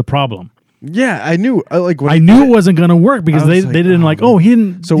the problem. Yeah, I knew. I knew it wasn't going to work because I they was like, didn't oh, like, man. oh, he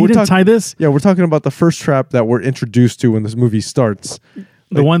didn't, So he we're didn't talking- tie this. Yeah, we're talking about the first trap that we're introduced to when this movie starts.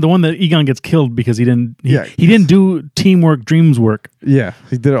 The one that Egon gets killed because he didn't Yeah. he didn't do teamwork, dreams work. Yeah,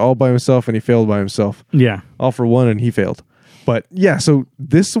 he did it all by himself and he failed by himself. Yeah. All for one, and he failed. But yeah, so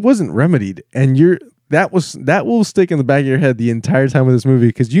this wasn't remedied, and that will stick in the back of your head the entire time of this movie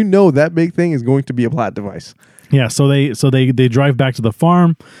because you know that big thing is going to be a plot device. Yeah, so they drive back to the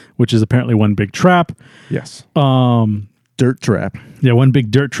farm, which is apparently one big trap. Yes. Dirt trap. Yeah, one big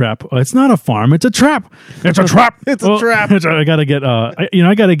dirt trap. It's not a farm; it's a trap. It's a trap. It's a trap. I gotta get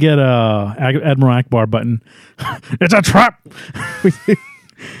Admiral Akbar button. It's a trap.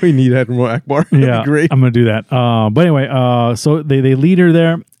 We need Admiral Akbar. That'd Yeah, be great. I'm gonna do that. But anyway, so they lead her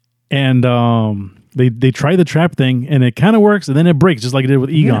there, and they try the trap thing, and it kind of works, and then it breaks, just like it did with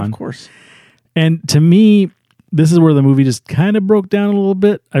Egon. Yeah, of course. And to me, this is where the movie just kind of broke down a little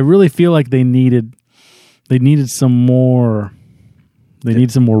bit. I really feel like they needed some more. They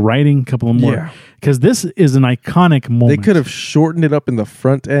need some more writing, a couple of more. Yeah. Because this is an iconic moment. They could have shortened it up in the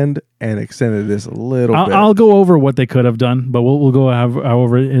front end and extended this a little bit. I'll go over what they could have done, but we'll go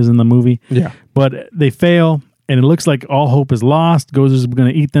however it is in the movie. Yeah. But they fail, and it looks like all hope is lost. Gozer's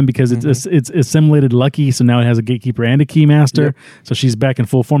going to eat them because it's assimilated Lucky, so now it has a gatekeeper and a keymaster. Yep. So she's back in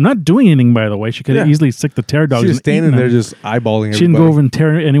full form. Not doing anything, by the way. She could have easily sicked the terror dogs. She was and eaten standing there them. just eyeballing She didn't go over and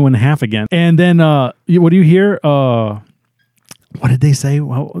tear anyone in half again. And then, what do you hear? What did they say?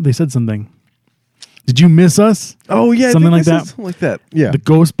 Well, they said something. Did you miss us? Oh, yeah. I Something think like they said that? Something like that. Yeah. The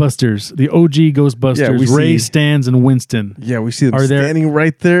Ghostbusters, the OG Ghostbusters, Yeah, we Ray, see- Stans, and Winston. Yeah, we see them Are there- standing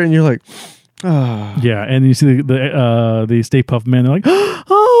right there, and you're like, ah. Yeah, and you see the Stay Puft Men. They're like,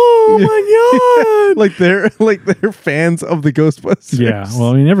 oh my god! like they're fans of the Ghostbusters. Yeah, well,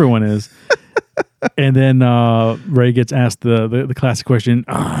 I mean, everyone is. And then Ray gets asked the classic question,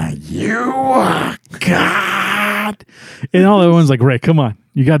 "Are you God?" And all everyone's like, "Ray, come on,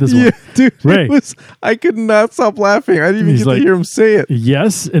 you got this one." Yeah, dude. Ray. I could not stop laughing. I didn't even He's get like- to hear him say it.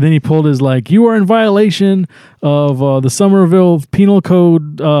 Yes, and then he pulled his "You are in violation of the Somerville Penal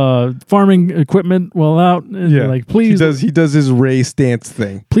Code farming equipment while out." And Yeah, please, He does his Ray stance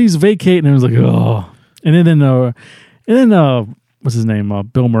thing. please vacate. And it was like, oh, and then And then what's his name?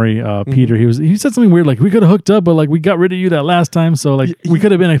 Bill Murray, Peter. He said something weird like, we could have hooked up, but like we got rid of you that last time, so like we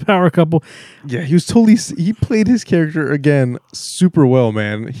could have been a power couple. Yeah, he played his character again super well,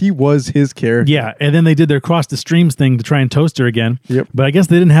 man. He was his character. Yeah, and then they did their cross the streams thing to try and toast her again. Yep. But I guess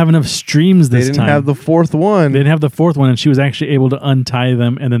they didn't have enough streams this time. They didn't have the fourth one. They didn't have the fourth one, and she was actually able to untie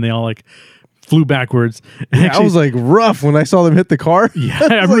them, and then they all like flew backwards. Yeah, actually, I was like rough when I saw them hit the car. Yeah,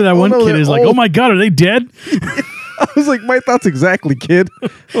 I remember that one kid is like, "Oh my god, are they dead?" I was like, my thoughts exactly, kid.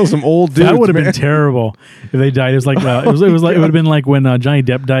 Those some old dudes. That would have been terrible if they died. It was like it would have been like when Johnny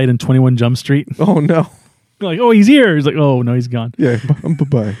Depp died in 21 Jump Street. Oh no! Like, oh, he's here. He's like, oh no, he's gone. Yeah,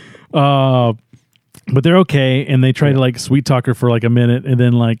 bye. But they're okay, and they try to like sweet talk her for like a minute, and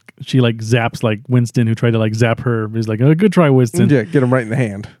then like she like zaps like Winston, who tried to like zap her. He's like, oh, good try, Winston. Yeah, get him right in the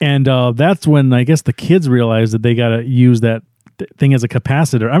hand. And that's when I guess the kids realized that they got to use that thing as a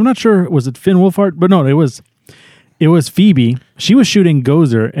capacitor. I'm not sure, was it Finn Wolfhard? But no, it was Phoebe. She was shooting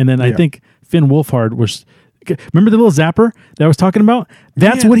Gozer, and then I think Finn Wolfhard was. Remember the little zapper that I was talking about?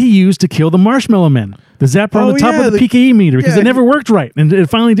 That's what he used to kill the Marshmallow Men. The zapper on the top of the PKE meter, because it never worked right, and it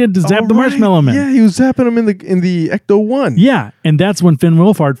finally did to zap the Marshmallow Men. Yeah, he was zapping them in the Ecto-1. Yeah, and that's when Finn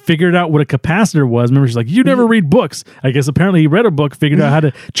Wolfhard figured out what a capacitor was. Remember, she's like, "You never read books." I guess apparently he read a book, figured out how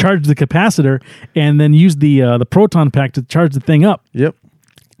to charge the capacitor, and then used the proton pack to charge the thing up. Yep.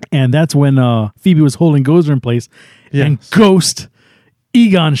 And that's when Phoebe was holding Gozer in place, and Ghost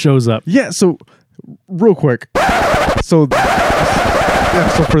Egon shows up. Yeah, so real quick. So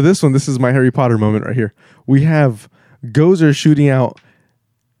for this one, this is my Harry Potter moment right here. We have Gozer shooting out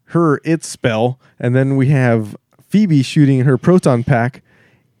its spell, and then we have Phoebe shooting her proton pack.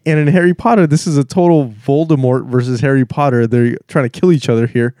 And in Harry Potter, this is a total Voldemort versus Harry Potter. They're trying to kill each other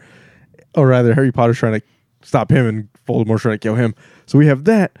here. Or rather, Harry Potter's trying to stop him, and Voldemort's trying to kill him. So we have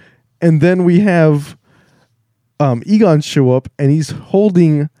that. And then we have Egon show up, and he's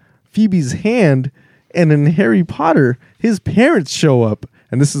holding Phoebe's hand. And in Harry Potter, his parents show up.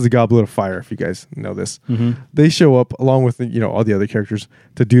 And this is the Goblet of Fire, if you guys know this. Mm-hmm. They show up along with all the other characters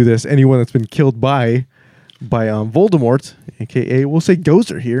to do this. Anyone that's been killed by Voldemort, a.k.a. we'll say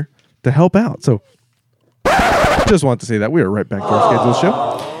Gozer here, to help out. So just want to say that. We are right back to our scheduled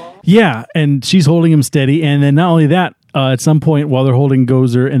show. Yeah, and she's holding him steady. And then not only that, at some point while they're holding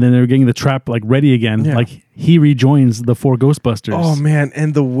Gozer and then they're getting the trap like ready again, like he rejoins the four Ghostbusters. Oh, man.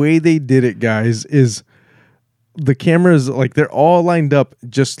 And the way they did it, guys, is the cameras, like they're all lined up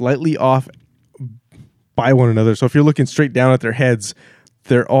just slightly off by one another. So if you're looking straight down at their heads,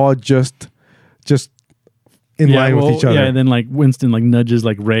 they're all just in line with each other. Yeah, and then like Winston like nudges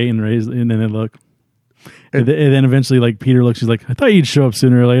like Ray, and then they look. And then eventually like Peter looks, she's like, I thought you'd show up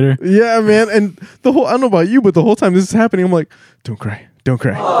sooner or later. Yeah, man. And I don't know about you, but the whole time this is happening, I'm like, don't cry. Don't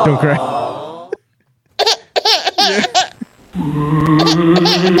cry. Don't cry.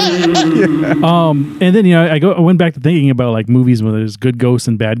 And then I went back to thinking about like movies where there's good ghosts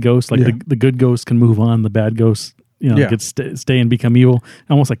and bad ghosts. Like the good ghosts can move on, the bad ghosts get stay and become evil,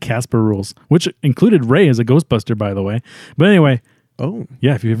 almost like Casper rules, which included Ray as a Ghostbuster, by the way. But anyway,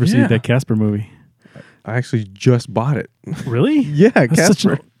 if you've ever seen that Casper movie, I actually just bought it. Really? Yeah,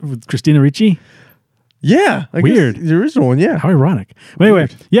 Casper with Christina Ricci. Yeah, weird. The original one. Yeah, how ironic. But anyway,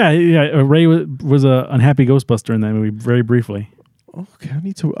 Ray was a unhappy Ghostbuster in that movie, very briefly. Okay,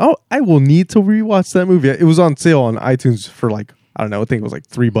 I will need to rewatch that movie. It was on sale on iTunes for like, I don't know, I think it was like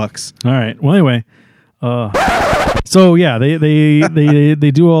 $3. All right. Well, anyway, so yeah, they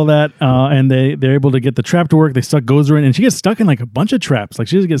do all that, and they're able to get the trap to work. They stuck Gozer in, and she gets stuck in like a bunch of traps. Like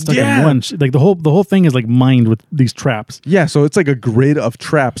she doesn't get stuck in one. Like the whole thing is like mined with these traps. Yeah, so it's like a grid of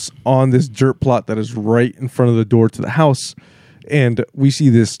traps on this dirt plot that is right in front of the door to the house. And we see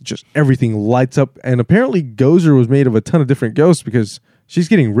this, just everything lights up. And apparently Gozer was made of a ton of different ghosts because she's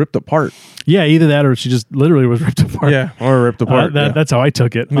getting ripped apart. Yeah, either that or she just literally was ripped apart. Yeah, or ripped apart. That's how I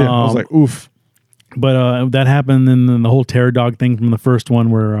took it. Yeah, I was like, oof. But that happened, and then the whole terror dog thing from the first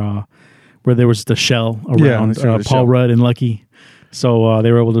one where there was just a shell around Paul Rudd and Lucky. So they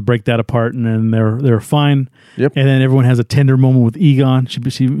were able to break that apart, and then they were fine. Yep. And then everyone has a tender moment with Egon.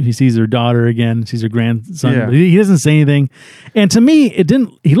 He sees her daughter again, sees her grandson. Yeah. But he doesn't say anything. And to me,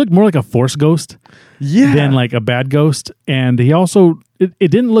 he looked more like a Force ghost than like a bad ghost. And he also, it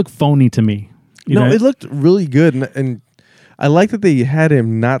didn't look phony to me. It looked really good. And I like that they had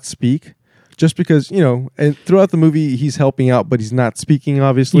him not speak. Just because, and throughout the movie, he's helping out, but he's not speaking,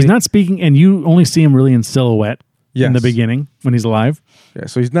 obviously. He's not speaking, and you only see him really in silhouette in the beginning when he's alive. Yeah,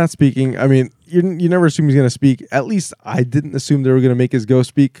 so he's not speaking. I mean, you never assume he's going to speak. At least I didn't assume they were going to make his ghost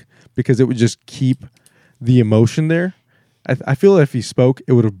speak because it would just keep the emotion there. I feel if he spoke,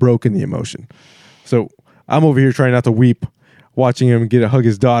 it would have broken the emotion. So I'm over here trying not to weep, watching him hug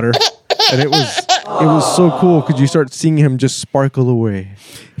his daughter, and it was so cool because you start seeing him just sparkle away.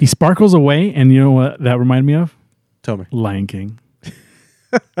 He sparkles away, and you know what that reminded me of? Tell me. Lion King.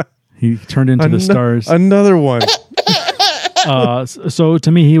 He turned into the stars. Another one. So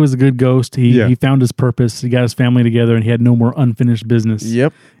to me, he was a good ghost. He found his purpose. He got his family together, and he had no more unfinished business.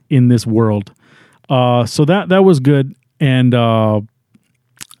 Yep. In this world. So that was good, and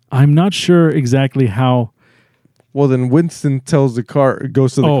I'm not sure exactly how. Well, then Winston goes to the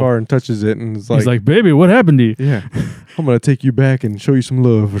car and touches it, and he's like, "Baby, what happened to you?" Yeah, I'm gonna take you back and show you some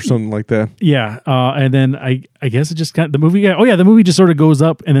love or something like that. Yeah, and then I guess it just the movie. The movie just sort of goes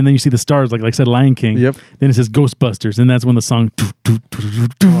up, and then you see the stars, like I said, Lion King. Yep. Then it says Ghostbusters, and that's when the song.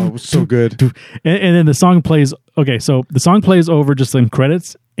 Oh, it was so good. And then the song plays. Okay, so the song plays over just some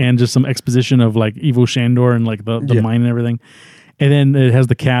credits and just some exposition of like Ivo Shandor and like the mine and everything. And then it has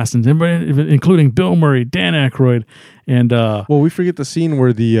the cast, and including Bill Murray, Dan Aykroyd, and well, we forget the scene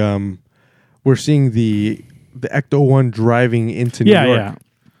where we're seeing the Ecto-1 driving into New York. Yeah.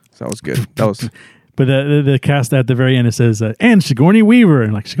 So that was good. That was. But the cast at the very end, it says and Sigourney Weaver,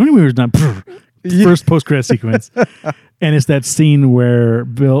 and like Sigourney Weaver's not first post-credit sequence, and it's that scene where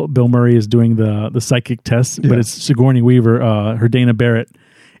Bill Murray is doing the psychic test, but it's Sigourney Weaver, her Dana Barrett.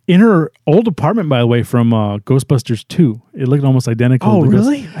 In her old apartment, by the way, from Ghostbusters 2. It looked almost identical. Oh,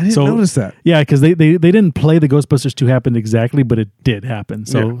 really? I didn't notice that. Yeah, because they didn't play the Ghostbusters 2 happened exactly, but it did happen.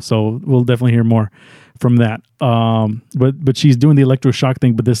 So we'll definitely hear more from that. But she's doing the electroshock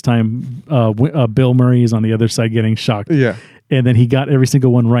thing, but this time Bill Murray is on the other side getting shocked. Yeah. And then he got every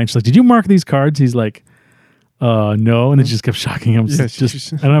single one right. She's like, "Did you mark these cards?" He's like, "No." And it just kept shocking him. Yeah, I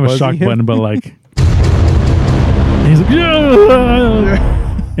don't have a shock button, but like... And he's like, "Yeah!"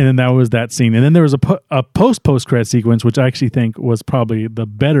 And then that was that scene. And then there was a post-credit sequence, which I actually think was probably the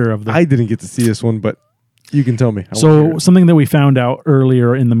better of the... I didn't get to see this one, but you can tell me. So something that we found out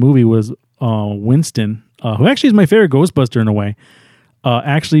earlier in the movie was Winston, who actually is my favorite Ghostbuster in a way,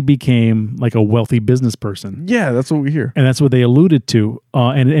 actually became like a wealthy business person. Yeah, that's what we hear. And that's what they alluded to.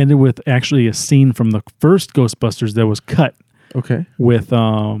 And it ended with actually a scene from the first Ghostbusters that was cut. Okay. With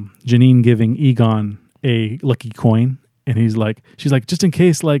Janine giving Egon a lucky coin. And she's like, just in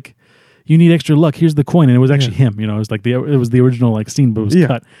case, like, you need extra luck, here's the coin. And it was actually him, it was like it was the original like scene, but it was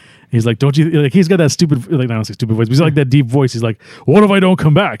cut. And he's like, don't you, like, he's got that stupid, like, I don't say stupid voice, but he's like that deep voice. He's like, what if I don't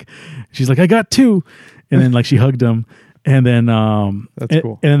come back? She's like, I got 2. And then like she hugged him. And then, that's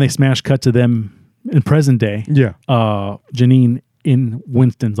cool. And then they smash cut to them in present day. Yeah. Janine in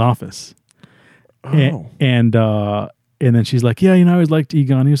Winston's office. Oh. And then she's like, yeah, I always liked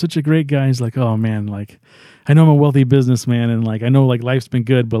Egon. He was such a great guy. He's like, oh man, like, I know I'm a wealthy businessman, and like I know like life's been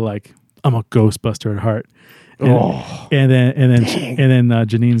good, but like I'm a Ghostbuster at heart. And then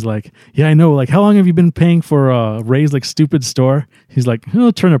Janine's like, yeah, I know. Like, how long have you been paying for Ray's like stupid store? He's like,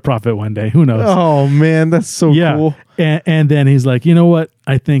 he'll turn a profit one day. Who knows? Oh man, that's so cool. And then he's like, you know what?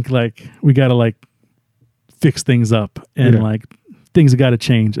 I think like we gotta like fix things up, and like things got to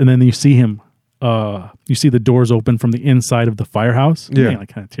change. And then you see him. You see the doors open from the inside of the firehouse. Yeah, like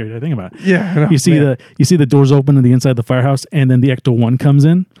kind of teary. I think about it. Yeah, you see the doors open on the inside of the firehouse, and then the Ecto-1 comes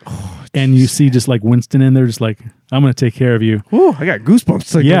in, and you see just like Winston in there, just like, I'm going to take care of you. Oh, I got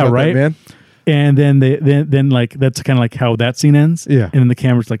goosebumps. About right, that, man. And then then like that's kind of like how that scene ends. Yeah, and then the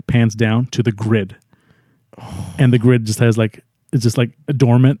camera just like pans down to the grid, and the grid just has like it's just like a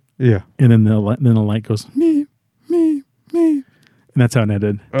dormant. Yeah, and then the light goes me. And that's how it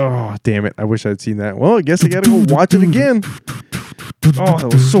ended. Oh, damn it. I wish I'd seen that. Well, I guess I got to go watch it again. Oh, that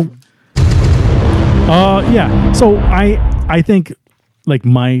was so... Yeah. So I think like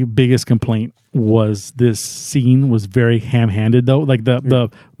my biggest complaint was this scene was very ham-handed though. Like the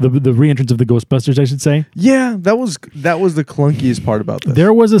re-entrance of the Ghostbusters, I should say. Yeah, that was the clunkiest part about this.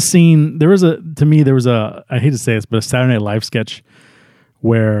 There was a scene, there was a I hate to say this, but a Saturday Night Live sketch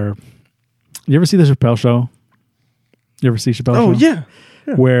where, you ever see the Chappelle Show? You ever see Chappelle Show? Oh, yeah.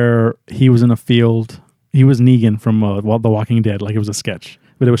 Where he was in a field. He was Negan from The Walking Dead. Like, it was a sketch.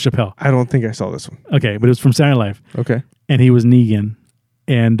 But it was Chappelle. I don't think I saw this one. Okay, but it was from Saturday Night Live. Okay. And he was Negan.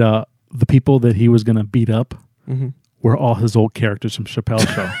 And the people that he was going to beat up were all his old characters from Chappelle's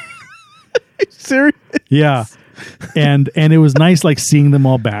Show. Are you serious? Yeah. And it was nice, like, seeing them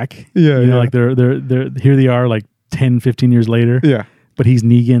all back. Yeah, you know, like, they're here they are, like, 10, 15 years later. Yeah. But he's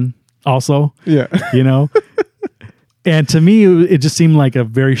Negan also. Yeah. You know? And to me, it just seemed like a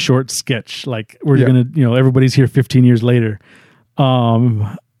very short sketch. Like, we're going to, everybody's here 15 years later.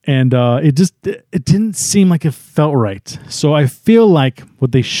 It didn't seem like it felt right. So I feel like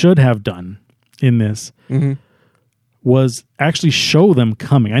what they should have done in this was actually show them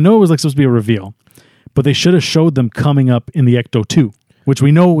coming. I know it was like supposed to be a reveal, but they should have showed them coming up in the Ecto 2, which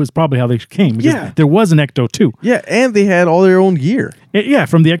we know is probably how they came. Because Yeah. there was an Ecto 2. Yeah, and they had all their own gear. Yeah,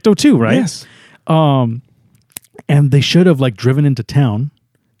 from the Ecto 2, right? Yes. And they should have like driven into town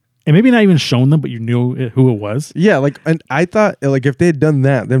and maybe not even shown them, but you knew who it was. Yeah, like, and I thought, like, if they had done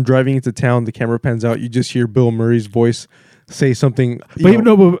that, them driving into town, the camera pans out, you just hear Bill Murray's voice say something. But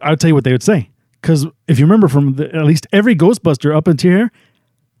I'll tell you what they would say. Because if you remember from at least every Ghostbuster up until here,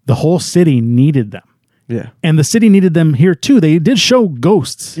 the whole city needed them. Yeah. And the city needed them here too. They did show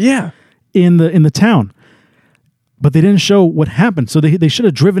ghosts Yeah. in the town, but they didn't show what happened. So they should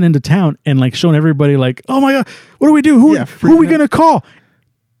have driven into town and like shown everybody like, oh my God, what do we do? Who are we going to call?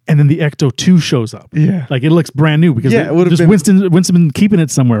 And then the Ecto 2 shows up. Yeah. Like it looks brand new because Yeah, it would've just been- Winston been keeping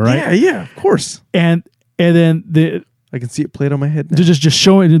it somewhere, right? Yeah, yeah, of course. And then I can see it played on my head now. they're just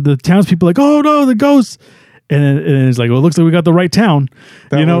showing the townspeople like, oh no, the ghosts. And it's like, well, it looks like we got the right town.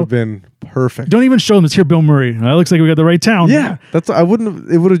 That you would know, have been perfect. don't even show them. It's here, Bill Murray. It looks like we got the right town. Yeah, I wouldn't have,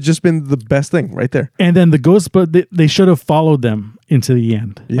 it would have just been the best thing right there. And then the ghosts, but they should have followed them into the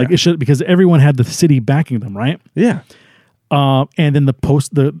end. Yeah. Like it should, because everyone had the city backing them, right? Yeah. And then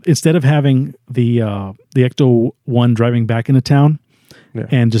instead of having the Ecto 1 driving back into town Yeah.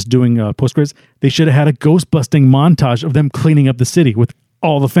 and just doing post credits, they should have had a ghost busting montage of them cleaning up the city with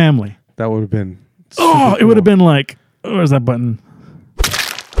all the family. That would have been Oh, it would have been like, where's that button?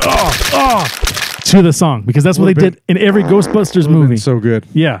 Oh, to the song, because that's what they Would've did in every Ghostbusters been movie. so good.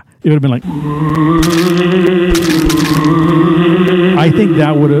 Yeah, it would have been like. I think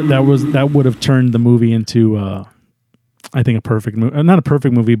that would have turned the movie into, I think, a perfect movie. Not a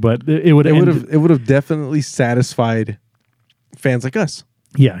perfect movie, but it would have definitely satisfied fans like us.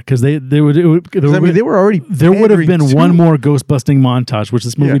 Yeah, because they would. I mean, they were already. There would have been pandering one to- more ghost busting montage, which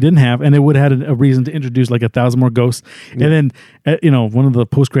this movie Yeah. didn't have, and it would have had a reason to introduce like 1,000 more ghosts. Yeah. And then, one of the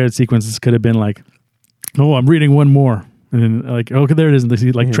post credit sequences could have been like, "Oh, I'm reading one more," and then like, "Okay, there it is," and they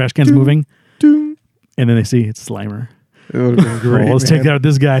see like trash cans moving, Doom. and then they see it's Slimer. It would have been great. Let's take out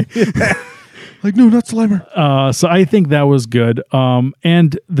this guy. Like, no, not Slimer. So I think that was good.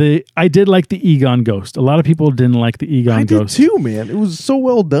 And I did like the Egon ghost. A lot of people didn't like the Egon I ghost. did too, man. It was so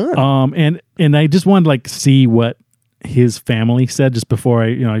well done. And I just wanted to like see what his family said just before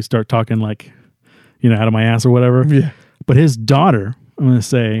I start talking like, out of my ass or whatever. Yeah. But his daughter, I'm going to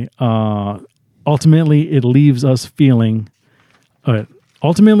say, ultimately it leaves us feeling,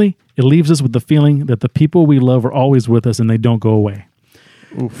 ultimately it leaves us with the feeling that the people we love are always with us and they don't go away.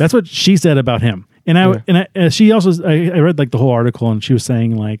 Oof. That's what she said about him. And she also, I read like the whole article and she was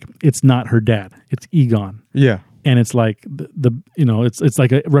saying like, it's not her dad, it's Egon. Yeah. And it's like it's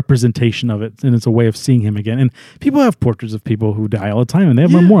like a representation of it, and it's a way of seeing him again. And people have portraits of people who die all the time, and they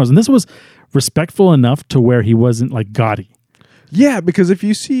have memorials. And this was respectful enough to where he wasn't like gaudy. Yeah, because if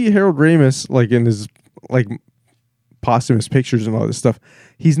you see Harold Ramis like in his like posthumous pictures and all this stuff,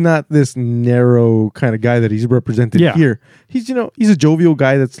 he's not this narrow kind of guy that he's represented here. He's he's a jovial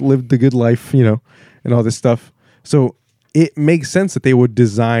guy that's lived the good life, and all this stuff. So it makes sense that they would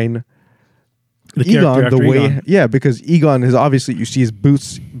design The Egon character the way, Egon. yeah, because Egon is obviously, you see his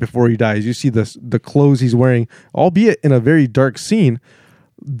boots before he dies. You see the clothes he's wearing, albeit in a very dark scene.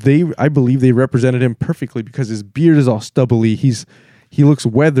 I believe they represented him perfectly because his beard is all stubbly. He looks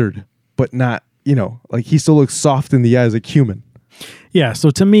weathered, but not, like he still looks soft in the eyes, like human. Yeah.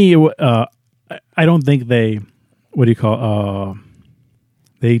 So to me, I don't think they,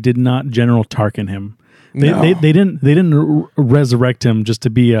 they did not General Tarkin him. They didn't resurrect him just to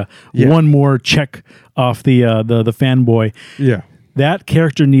be one more check off the fanboy. Yeah. That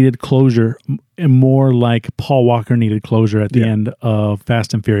character needed closure, more like Paul Walker needed closure at the end of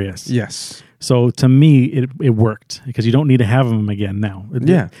Fast and Furious. Yes. So to me, it worked because you don't need to have him again now.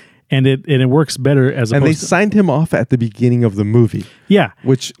 And it works better as and opposed they signed him off at the beginning of the movie. Yeah.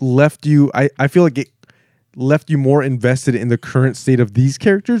 Which left you, I feel like it left you more invested in the current state of these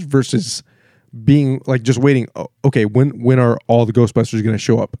characters versus being like just waiting. Oh, okay, when are all the Ghostbusters going to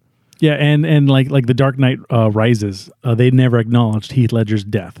show up? Yeah, and like The Dark Knight Rises, they never acknowledged Heath Ledger's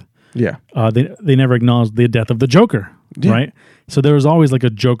death. Yeah. They never acknowledged the death of the Joker, right? So there was always like a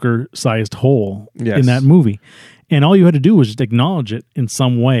Joker-sized hole in that movie. And all you had to do was just acknowledge it in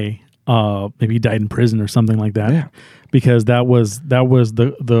some way. Maybe he died in prison or something like that. Yeah. Because that was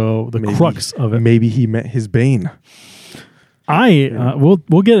the crux of it. Maybe he met his Bane.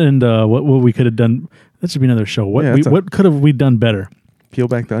 We'll get into what we could have done. That should be another show. What could have we done better? Peel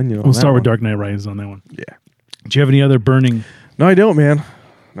back the onion. We'll start with Dark Knight Rises on that one. Yeah. Do you have any other burning? No, I don't, man.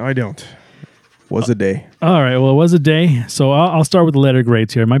 No, I don't. Was a day. All right. Well, it was a day. So I'll start with the letter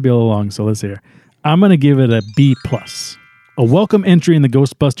grades here. It might be a little long, so let's hear. I'm going to give it a B+. A welcome entry in the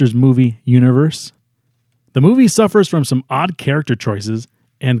Ghostbusters movie universe. The movie suffers from some odd character choices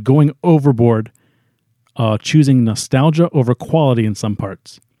and going overboard, choosing nostalgia over quality in some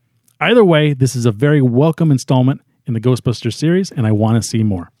parts. Either way, this is a very welcome installment in the Ghostbusters series, and I want to see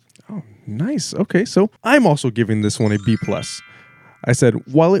more. Oh, nice. Okay, so I'm also giving this one a B+. I said,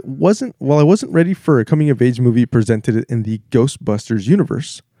 while I wasn't ready for a coming-of-age movie presented in the Ghostbusters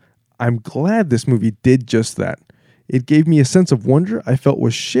universe, I'm glad this movie did just that. It gave me a sense of wonder I felt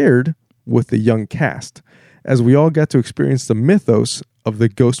was shared with the young cast, as we all got to experience the mythos of the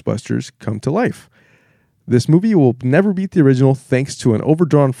Ghostbusters come to life. This movie will never beat the original thanks to an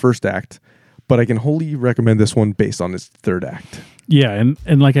overdrawn first act, but I can wholly recommend this one based on its third act. Yeah,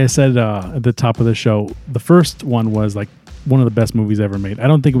 and like I said at the top of the show, the first one was like one of the best movies ever made. I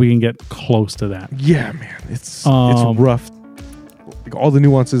don't think we can get close to that. Yeah, man, it's rough. Like all the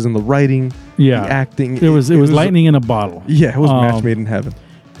nuances in the writing, the acting. It was lightning in a bottle. Yeah, it was match made in heaven.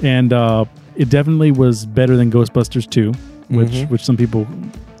 And it definitely was better than Ghostbusters 2, which some people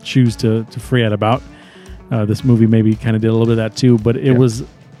choose to forget about. This movie maybe kind of did a little bit of that too, but it was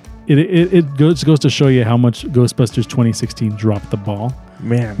it goes to show you how much Ghostbusters 2016 dropped the ball,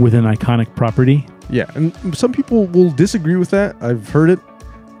 man, with an iconic property. Yeah, and some people will disagree with that. I've heard it.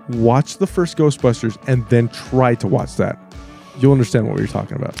 Watch the first Ghostbusters and then try to watch that. You'll understand what we're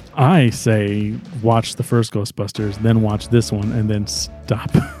talking about. I say watch the first Ghostbusters, then watch this one, and then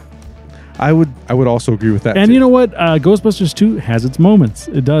stop. I would also agree with that. And too. You know what? Ghostbusters 2 has its moments.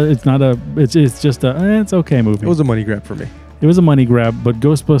 It does. It's not a. It's just a. It's okay movie. It was a money grab for me. It was a money grab, but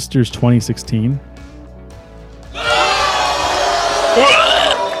Ghostbusters 2016.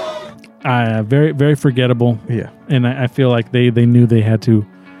 Very, very forgettable. Yeah. And I feel like they knew they had to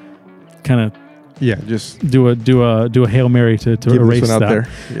kind of just do a Hail Mary to erase that. Out there.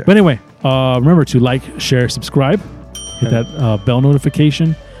 Yeah. But anyway, remember to like, share, subscribe, hit that bell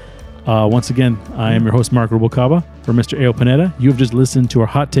notification. Once again, I am your host, Mark Rubalcaba. For Mr. Ayo Pineda, you have just listened to our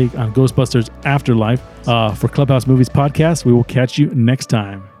hot take on Ghostbusters Afterlife. For Clubhouse Movies Podcast, we will catch you next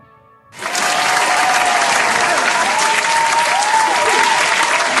time.